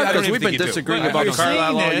Carlisle because we've been disagreeing about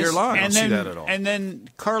Carlisle all year long. I don't see that at all. And then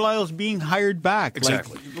Carlisle's being hired back.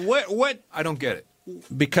 Exactly. Like, what? I don't get it.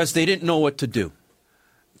 Because they didn't know what to do.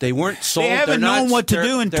 They weren't sold. They haven't known what to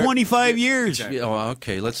do in 25 years. Exactly. Oh,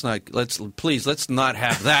 okay, let's not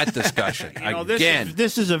have that discussion again.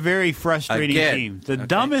 This is a very frustrating team. The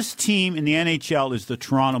dumbest team in the NHL is the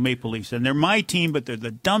Toronto Maple Leafs, and they're my team, but they're the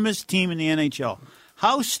dumbest team in the NHL.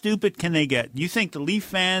 How stupid can they get? You think the Leaf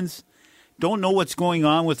fans don't know what's going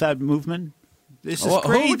on with that movement? This is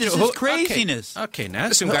crazy. This is craziness. Okay, now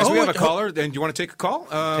listen, guys, we have a caller. And do you want to take a call?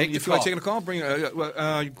 If you like taking a call, bring. You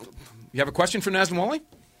have a question for Naz Wally?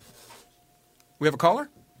 We have a caller?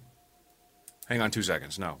 Hang on 2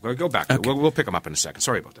 seconds. No, go back. Okay. We'll pick them up in a second.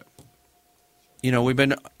 Sorry about that. You know, we've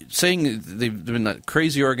been saying they've been a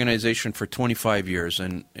crazy organization for 25 years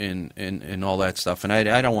and all that stuff. And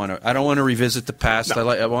I don't want to revisit the past. No.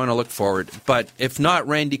 I want to look forward. But if not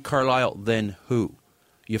Randy Carlyle, then who?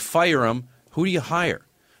 You fire him. Who do you hire?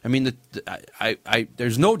 I mean,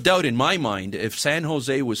 there's no doubt in my mind if San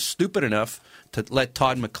Jose was stupid enough to let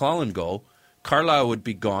Todd McClellan go, Carlyle would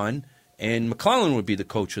be gone, and McClellan would be the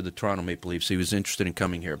coach of the Toronto Maple Leafs. He was interested in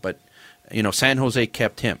coming here. But, you know, San Jose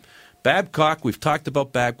kept him. Babcock, we've talked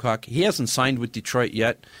about Babcock. He hasn't signed with Detroit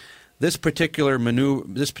yet. This particular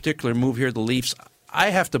move here, the Leafs, I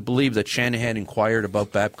have to believe that Shanahan inquired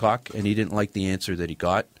about Babcock, and he didn't like the answer that he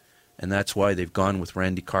got, and that's why they've gone with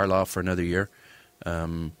Randy Carlyle for another year.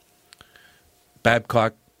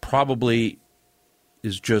 Babcock probably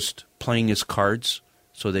is just playing his cards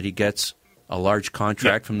so that he gets a large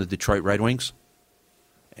contract from the Detroit Red Wings,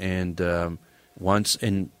 and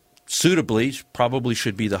suitably, probably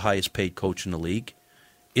should be the highest paid coach in the league.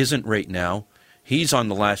 Isn't right now. He's on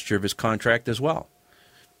the last year of his contract as well.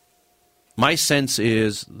 My sense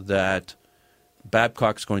is that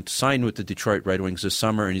Babcock's going to sign with the Detroit Red Wings this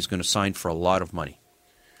summer, and he's going to sign for a lot of money.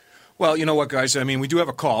 Well, you know what, guys? I mean, we do have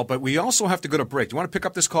a call, but we also have to go to break. Do you want to pick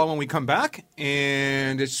up this call when we come back?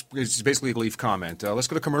 And it's basically a Leaf comment. Let's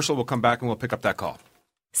go to commercial. We'll come back and we'll pick up that call.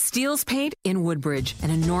 Steele's Paint in Woodbridge, an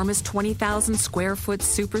enormous 20,000 square foot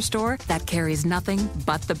superstore that carries nothing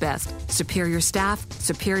but the best. Superior staff,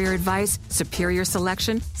 superior advice, superior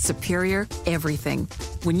selection, superior everything.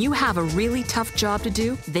 When you have a really tough job to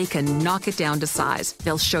do, they can knock it down to size.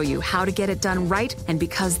 They'll show you how to get it done right, and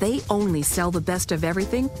because they only sell the best of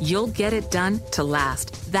everything, you'll get it done to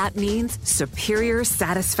last. That means superior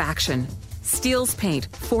satisfaction. Steele's Paint,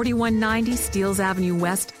 4190 Steeles Avenue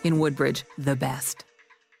West in Woodbridge, the best.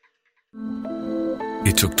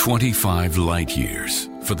 It took 25 light years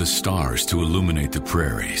for the stars to illuminate the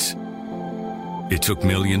prairies. It took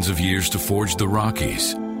millions of years to forge the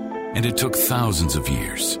Rockies, and it took thousands of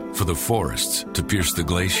years for the forests to pierce the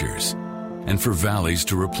glaciers and for valleys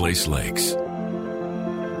to replace lakes.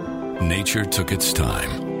 Nature took its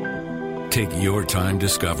time. Take your time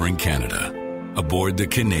discovering Canada aboard the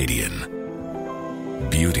Canadian.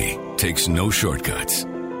 Beauty takes no shortcuts.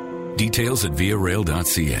 Details at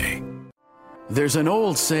viarail.ca. There's an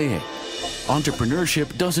old saying,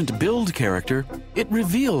 entrepreneurship doesn't build character, it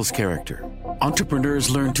reveals character. Entrepreneurs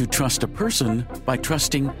learn to trust a person by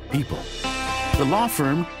trusting people. The law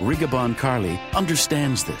firm Rigabon Carly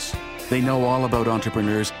understands this. They know all about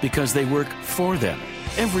entrepreneurs because they work for them.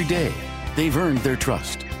 Every day, they've earned their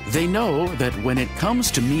trust. They know that when it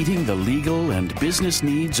comes to meeting the legal and business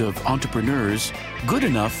needs of entrepreneurs, good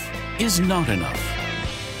enough is not enough.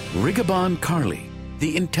 Rigabon Carly,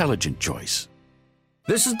 the intelligent choice.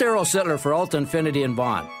 This is Daryl Sittler for Alta Infinity in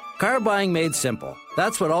Vaughan. Car buying made simple.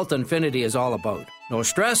 That's what Alta Infinity is all about. No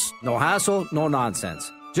stress, no hassle, no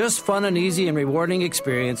nonsense. Just fun and easy and rewarding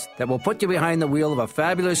experience that will put you behind the wheel of a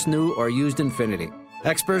fabulous new or used Infinity.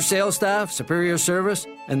 Expert sales staff, superior service,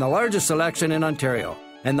 and the largest selection in Ontario.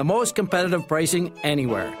 And the most competitive pricing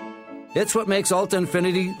anywhere. It's what makes Alta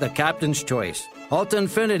Infinity the captain's choice. Alta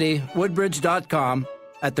Infinity, Woodbridge.com,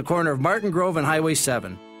 at the corner of Martin Grove and Highway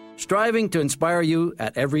 7. Striving to inspire you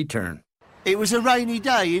at every turn. It was a rainy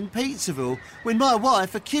day in Pizzaville when my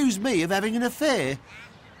wife accused me of having an affair.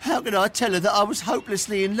 How could I tell her that I was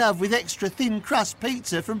hopelessly in love with extra thin crust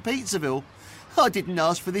pizza from Pizzaville? I didn't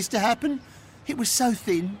ask for this to happen. It was so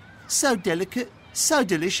thin, so delicate, so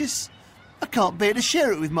delicious. I can't bear to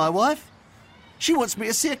share it with my wife. She wants me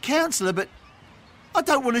to see a counsellor, but I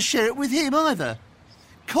don't want to share it with him either.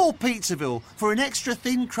 Call Pizzaville for an extra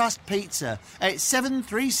thin crust pizza at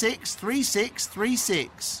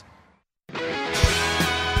 736-3636.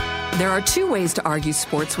 There are two ways to argue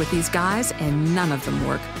sports with these guys, and none of them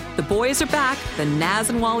work. The boys are back, the Naz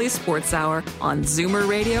and Wally Sports Hour on Zoomer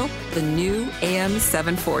Radio, the new AM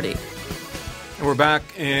 740. And we're back,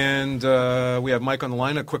 and we have Mike on the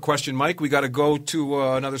line. A quick question, Mike. We got to go to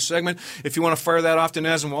another segment. If you want to fire that off to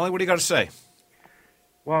Naz and Wally, what do you got to say?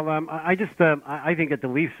 Well, I think that the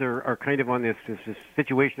Leafs are kind of on this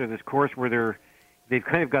situation or this course where they've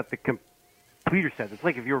kind of got the completer set. It's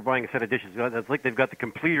like if you were buying a set of dishes. It's like they've got the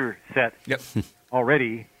completer set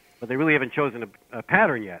already, but they really haven't chosen a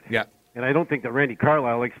pattern yet. Yeah. And I don't think that Randy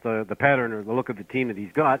Carlyle likes the pattern or the look of the team that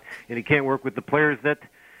he's got, and he can't work with the players that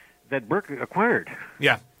Burke acquired.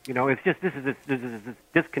 Yeah. You know, it's just this is this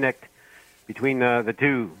disconnect between the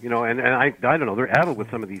two. You know, and I don't know, they're addled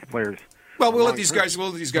with some of these players. Well, we'll let these guys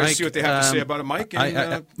Mike, see what they have to say about it, Mike.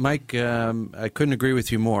 And, Mike, I couldn't agree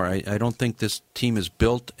with you more. I don't think this team is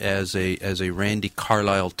built as a Randy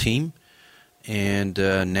Carlyle team. And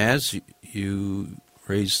Naz, you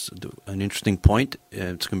raised an interesting point.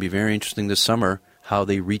 It's going to be very interesting this summer how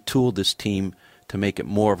they retool this team to make it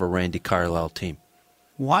more of a Randy Carlyle team.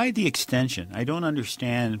 Why the extension? I don't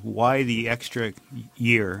understand why the extra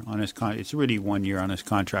year on his contract. It's really 1 year on his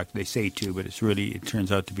contract. They say 2, but it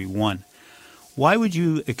turns out to be 1. Why would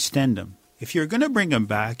you extend him? If you're going to bring him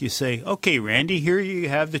back, you say, okay, Randy, here you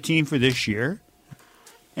have the team for this year.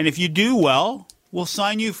 And if you do well, we'll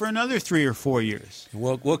sign you for another 3 or 4 years.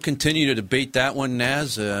 We'll continue to debate that one,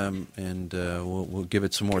 Naz, and we'll give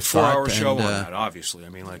it some more thought. 4-hour show on that, obviously. I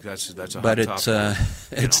mean, like that's a hot but topic.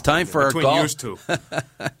 It's time for our golf. Used to.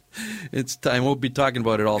 It's time. We'll be talking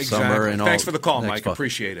about it all summer. And Thanks for the call, Mike.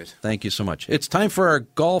 Appreciate it. Thank you so much. It's time for our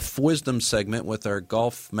golf wisdom segment with our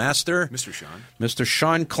golf master, Mr.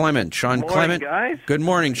 Sean Clement. Good morning, guys. Good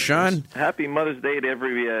morning, Sean. Happy Mother's Day to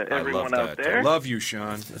everyone out there. I love you,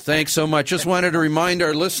 Sean. Thanks so much. Just wanted to remind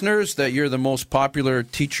our listeners that you're the most popular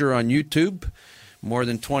teacher on YouTube. More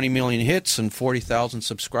than 20 million hits and 40,000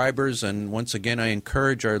 subscribers. And once again, I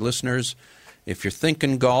encourage our listeners, if you're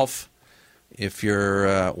thinking golf, if you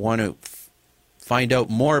want to find out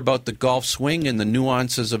more about the golf swing and the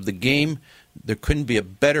nuances of the game, there couldn't be a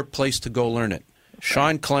better place to go learn it.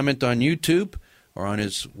 Sean Clement on YouTube or on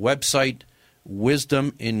his website,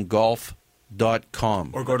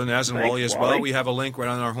 wisdomingolf.com. Or go to Naz and Wally as well. We have a link right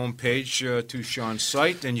on our homepage to Sean's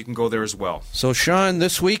site, and you can go there as well. So, Sean,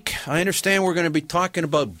 this week, I understand we're going to be talking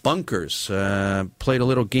about bunkers. Played a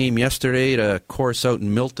little game yesterday at a course out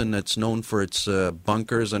in Milton that's known for its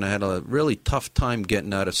bunkers, and I had a really tough time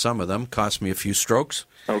getting out of some of them. Cost me a few strokes.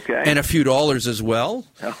 Okay. And a few dollars as well.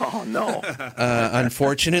 Oh no!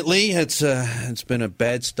 Unfortunately, it's been a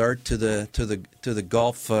bad start to the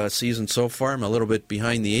golf season so far. I'm a little bit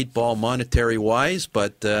behind the 8 ball monetary wise,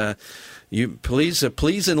 but you please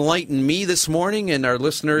enlighten me this morning and our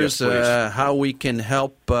listeners how we can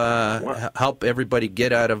help everybody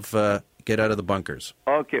get out of the bunkers.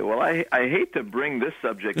 Okay, well, I hate to bring this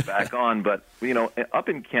subject back on, but up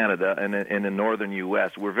in Canada and in the northern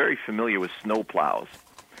U.S., we're very familiar with snow plows.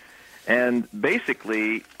 And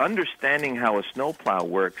basically, understanding how a snowplow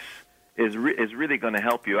works is really going to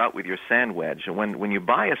help you out with your sand wedge. When you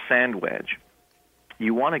buy a sand wedge,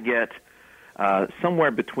 you want to get somewhere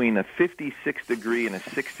between a 56 degree and a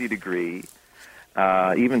 60 degree.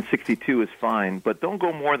 Even 62 is fine, but don't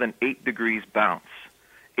go more than 8 degrees bounce.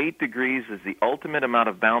 8 degrees is the ultimate amount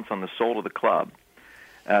of bounce on the sole of the club.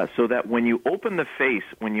 So that when you open the face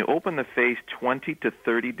 20 to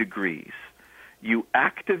 30 degrees, you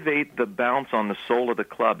activate the bounce on the sole of the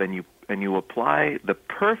club, and you apply the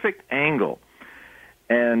perfect angle.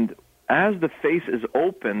 And as the face is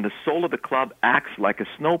open, the sole of the club acts like a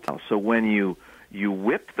snowplow. So when you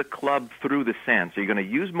whip the club through the sand, so you're going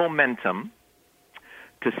to use momentum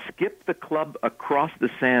to skip the club across the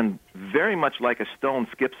sand, very much like a stone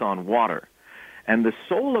skips on water. And the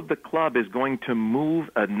sole of the club is going to move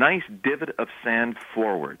a nice divot of sand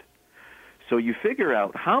forward. So you figure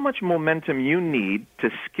out how much momentum you need to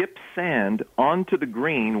skip sand onto the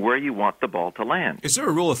green where you want the ball to land. Is there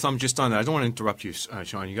a rule of thumb just on that? I don't want to interrupt you,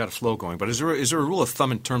 Sean. You got a flow going, but is there a rule of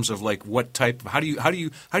thumb in terms of like what type? How do you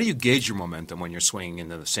gauge your momentum when you're swinging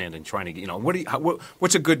into the sand and trying to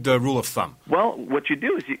what's a good rule of thumb? Well, what you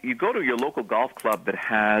do is you go to your local golf club that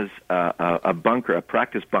has a bunker, a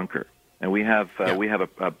practice bunker. And we have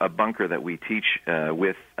a bunker that we teach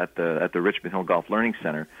with at the Richmond Hill Golf Learning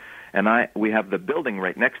Center. And we have the building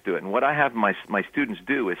right next to it. And what I have my students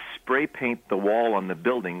do is spray paint the wall on the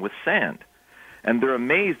building with sand. And they're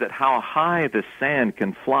amazed at how high the sand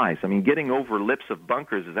can fly. So, I mean, getting over lips of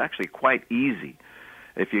bunkers is actually quite easy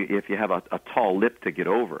if you have a tall lip to get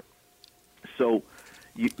over. So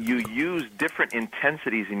you use different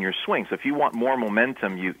intensities in your swing. So if you want more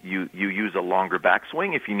momentum, you use a longer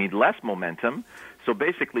backswing. If you need less momentum, so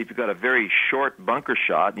basically if you've got a very short bunker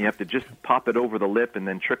shot and you have to just pop it over the lip and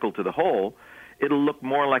then trickle to the hole, it'll look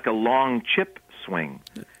more like a long chip swing.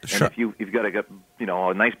 Sure. And if you've got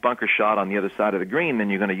a nice bunker shot on the other side of the green,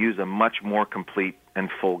 then you're going to use a much more complete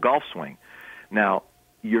and full golf swing. Now,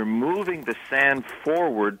 you're moving the sand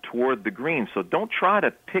forward toward the green, so don't try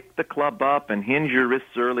to pick the club up and hinge your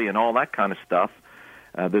wrists early and all that kind of stuff.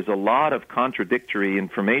 There's a lot of contradictory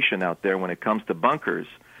information out there when it comes to bunkers.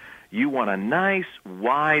 You want a nice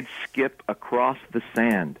wide skip across the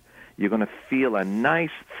sand. You're going to feel a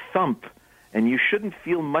nice thump, and you shouldn't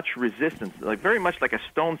feel much resistance. Like very much like a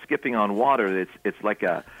stone skipping on water. It's like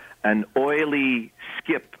an oily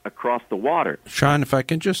skip across the water. Sean, if I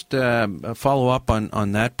can just follow up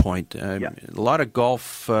on that point. A lot of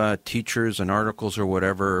golf teachers and articles or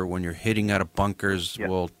whatever, when you're hitting out of bunkers,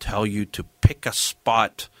 will tell you to pick a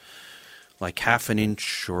spot like half an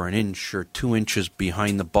inch or 2 inches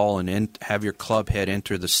behind the ball and have your club head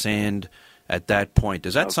enter the sand at that point.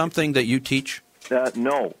 Is that something that you teach?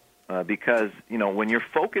 No, because when you're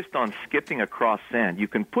focused on skipping across sand, you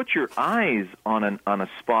can put your eyes on a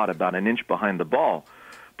spot about an inch behind the ball,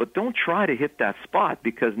 but don't try to hit that spot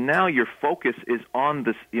because now your focus is on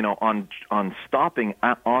this, on stopping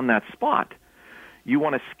on that spot. You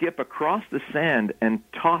want to skip across the sand and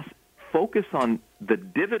focus on the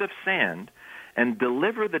divot of sand and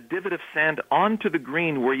deliver the divot of sand onto the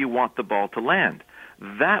green where you want the ball to land.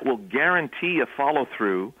 That will guarantee a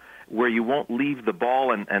follow-through where you won't leave the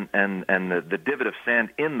ball and the divot of sand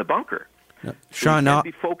in the bunker. Yeah. So Sean, you can't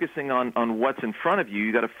be focusing on what's in front of you.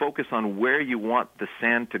 You got to focus on where you want the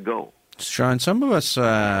sand to go. Sean, some of us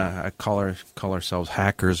call ourselves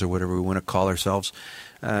hackers or whatever we want to call ourselves.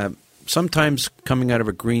 Sometimes coming out of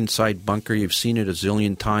a green side bunker, you've seen it a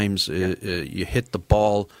zillion times. You hit the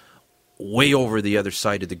ball way over the other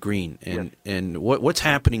side of the green, and what's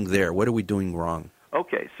happening there? What are we doing wrong?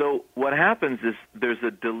 Okay, so what happens is there's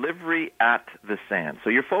a delivery at the sand. So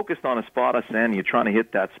you're focused on a spot of sand, and you're trying to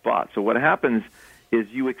hit that spot. So what happens is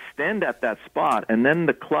you extend at that spot, and then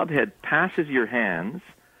the club head passes your hands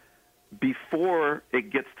before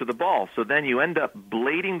it gets to the ball. So then you end up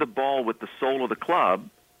blading the ball with the sole of the club,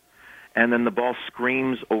 and then the ball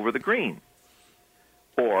screams over the green.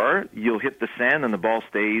 Or you'll hit the sand, and the ball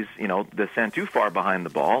stays, the sand too far behind the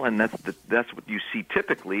ball, and that's what you see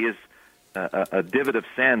typically is a divot of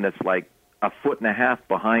sand that's like 1.5 feet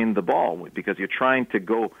behind the ball because you're trying to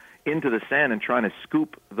go into the sand and trying to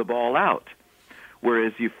scoop the ball out.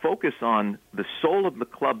 Whereas you focus on the sole of the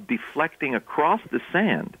club deflecting across the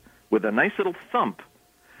sand with a nice little thump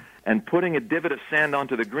and putting a divot of sand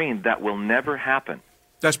onto the green, that will never happen.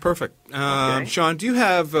 That's perfect. Okay. Sean, do you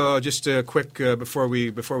have just a quick before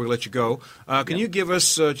we let you go? Can you give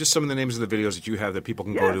us just some of the names of the videos that you have that people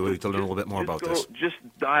can go to learn a little bit more about this? Just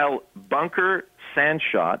dial bunker sand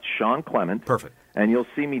shot Sean Clement. Perfect. And you'll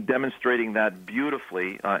see me demonstrating that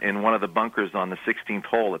beautifully in one of the bunkers on the 16th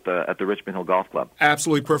hole at the Richmond Hill Golf Club.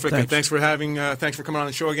 Absolutely perfect. And thanks for coming on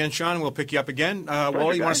the show again, Sean. We'll pick you up again.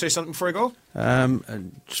 Wally, you want to say something before I go?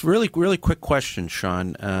 Just really quick question,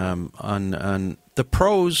 Sean. On the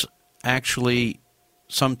pros actually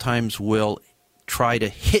sometimes will try to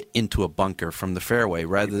hit into a bunker from the fairway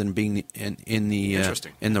rather than being in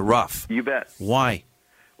the rough. You bet. Why?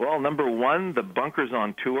 Well, number one, the bunkers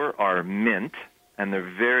on tour are mint, and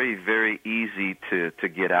they're very, very easy to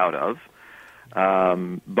get out of.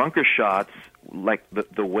 Bunker shots, like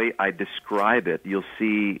the way I describe it, you'll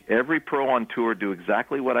see every pro on tour do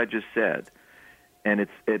exactly what I just said. And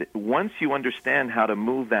once you understand how to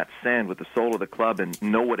move that sand with the sole of the club and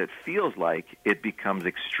know what it feels like, it becomes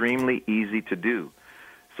extremely easy to do.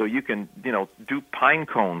 So you can, do pine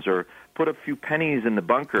cones or put a few pennies in the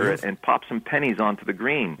bunker and pop some pennies onto the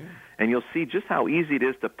green. Yeah. And you'll see just how easy it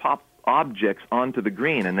is to pop objects onto the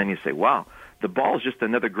green. And then you say, wow, the ball is just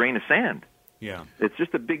another grain of sand. Yeah. It's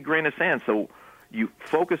just a big grain of sand. So you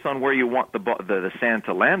focus on where you want the sand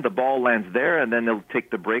to land. The ball lands there, and then they'll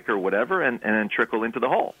take the break or whatever and then trickle into the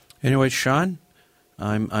hole. Anyway, Sean,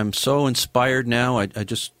 I'm so inspired now. I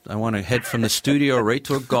want to head from the studio right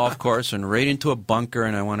to a golf course and right into a bunker,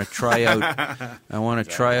 and I want to try out.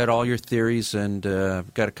 Try out all your theories, and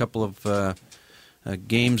got a couple of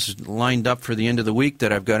games lined up for the end of the week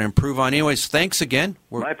that I've got to improve on. Anyways, thanks again.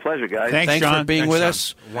 My pleasure, guys. Thanks Sean. for being with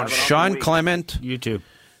us. Sean Clement. You too.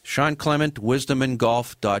 Sean Clement,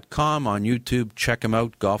 wisdomandgolf.com on YouTube. Check him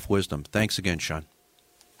out, Golf Wisdom. Thanks again, Sean.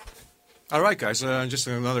 All right, guys. Just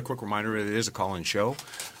another quick reminder, it is a call-in show.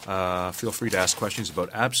 Feel free to ask questions about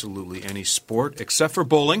absolutely any sport except for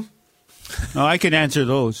bowling. Oh, I can answer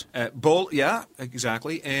those. Yeah,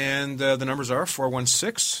 exactly. And the numbers are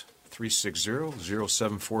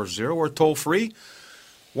 416-360-0740 or toll-free,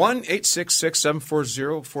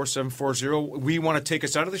 1-866-740-4740. We want to take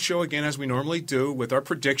us out of the show again, as we normally do, with our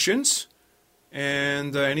predictions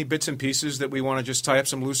and any bits and pieces that we want to just tie up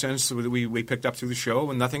some loose ends that we picked up through the show.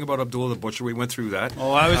 And nothing about Abdullah the Butcher. We went through that.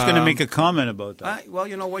 Oh, I was going to make a comment about that. Well,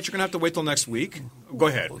 you know what? You're going to have to wait till next week. Go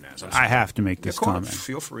ahead, Naz. I have to make this comment.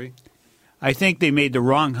 Feel free. I think they made the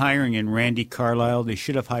wrong hiring in Randy Carlisle. They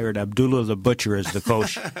should have hired Abdullah the Butcher as the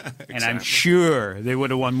coach. Exactly. And I'm sure they would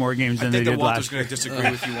have won more games than they did last year. I think that Walter's going to disagree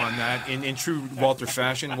with you on that in true Walter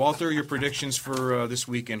fashion. Walter, your predictions for this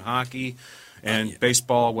week in hockey and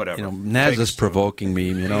baseball, whatever. Naz is provoking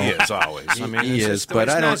me. He is always. I mean, he is, but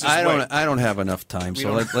I don't have enough time.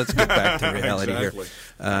 So let's get back to reality exactly.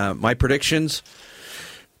 here. My predictions: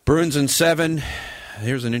 Bruins in 7.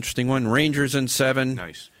 Here's an interesting one: Rangers in 7.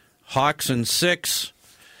 Nice. Hawks in 6,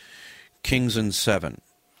 Kings in 7.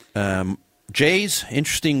 Jays,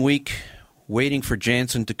 interesting week. Waiting for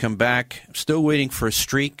Jansen to come back. Still waiting for a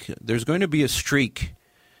streak. There's going to be a streak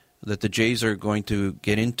that the Jays are going to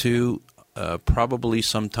get into probably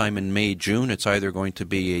sometime in May, June. It's either going to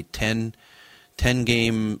be a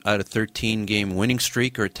 10-game out of 13-game winning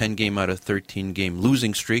streak or a 10-game out of 13-game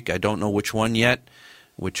losing streak. I don't know which one yet.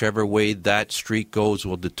 Whichever way that streak goes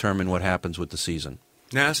will determine what happens with the season.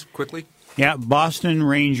 Naz, quickly. Yeah, Boston,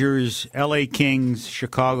 Rangers, L.A. Kings,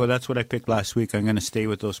 Chicago. That's what I picked last week. I'm going to stay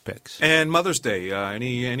with those picks. And Mother's Day.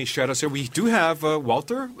 Any shout-outs here? We do have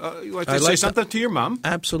Walter. You like to say something to your mom?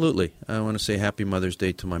 Absolutely. I want to say Happy Mother's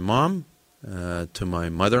Day to my mom, to my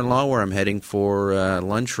mother-in-law, where I'm heading for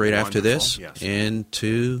lunch right after this, and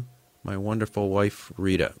to my wonderful wife,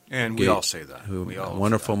 Rita. And we all say that.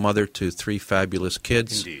 Wonderful mother to 3 fabulous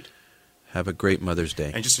kids. Indeed. Have a great Mother's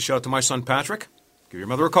Day. And just a shout out to my son, Patrick. Give your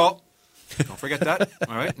mother a call. Don't forget that.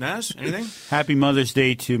 All right, Naz, anything? Happy Mother's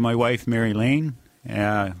Day to my wife, Mary Lane.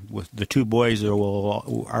 With the 2 boys that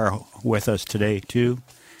are with us today, too.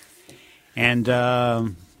 And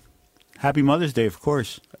Happy Mother's Day, of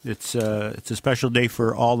course. It's a special day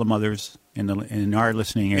for all the mothers in our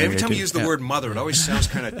listening area. Every time too. you use the word mother, it always sounds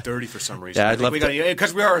kind of dirty for some reason. Yeah, I'd love to.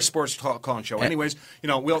 Because we are a sports calling show. Anyways,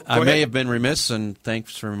 we'll. I may have been remiss, and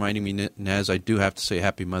thanks for reminding me, Naz. I do have to say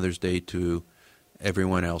Happy Mother's Day to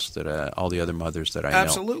everyone else, all the other mothers that I know.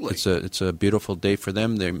 Absolutely. It's a beautiful day for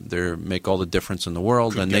them. They make all the difference in the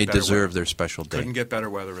world, and they deserve their special day. Couldn't get better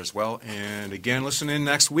weather as well. And again, listen in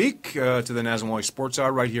next week to the Naz and Wally Sports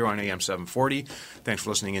Hour right here on AM 740. Thanks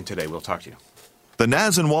for listening in today. We'll talk to you. The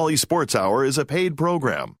Naz and Wally Sports Hour is a paid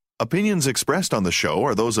program. Opinions expressed on the show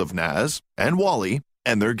are those of Naz and Wally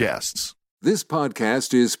and their guests. This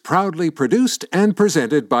podcast is proudly produced and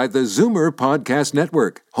presented by the Zoomer Podcast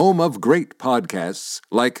Network, home of great podcasts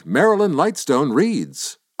like Marilyn Lightstone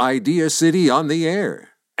Reads, Idea City on the Air,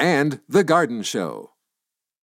 and The Garden Show.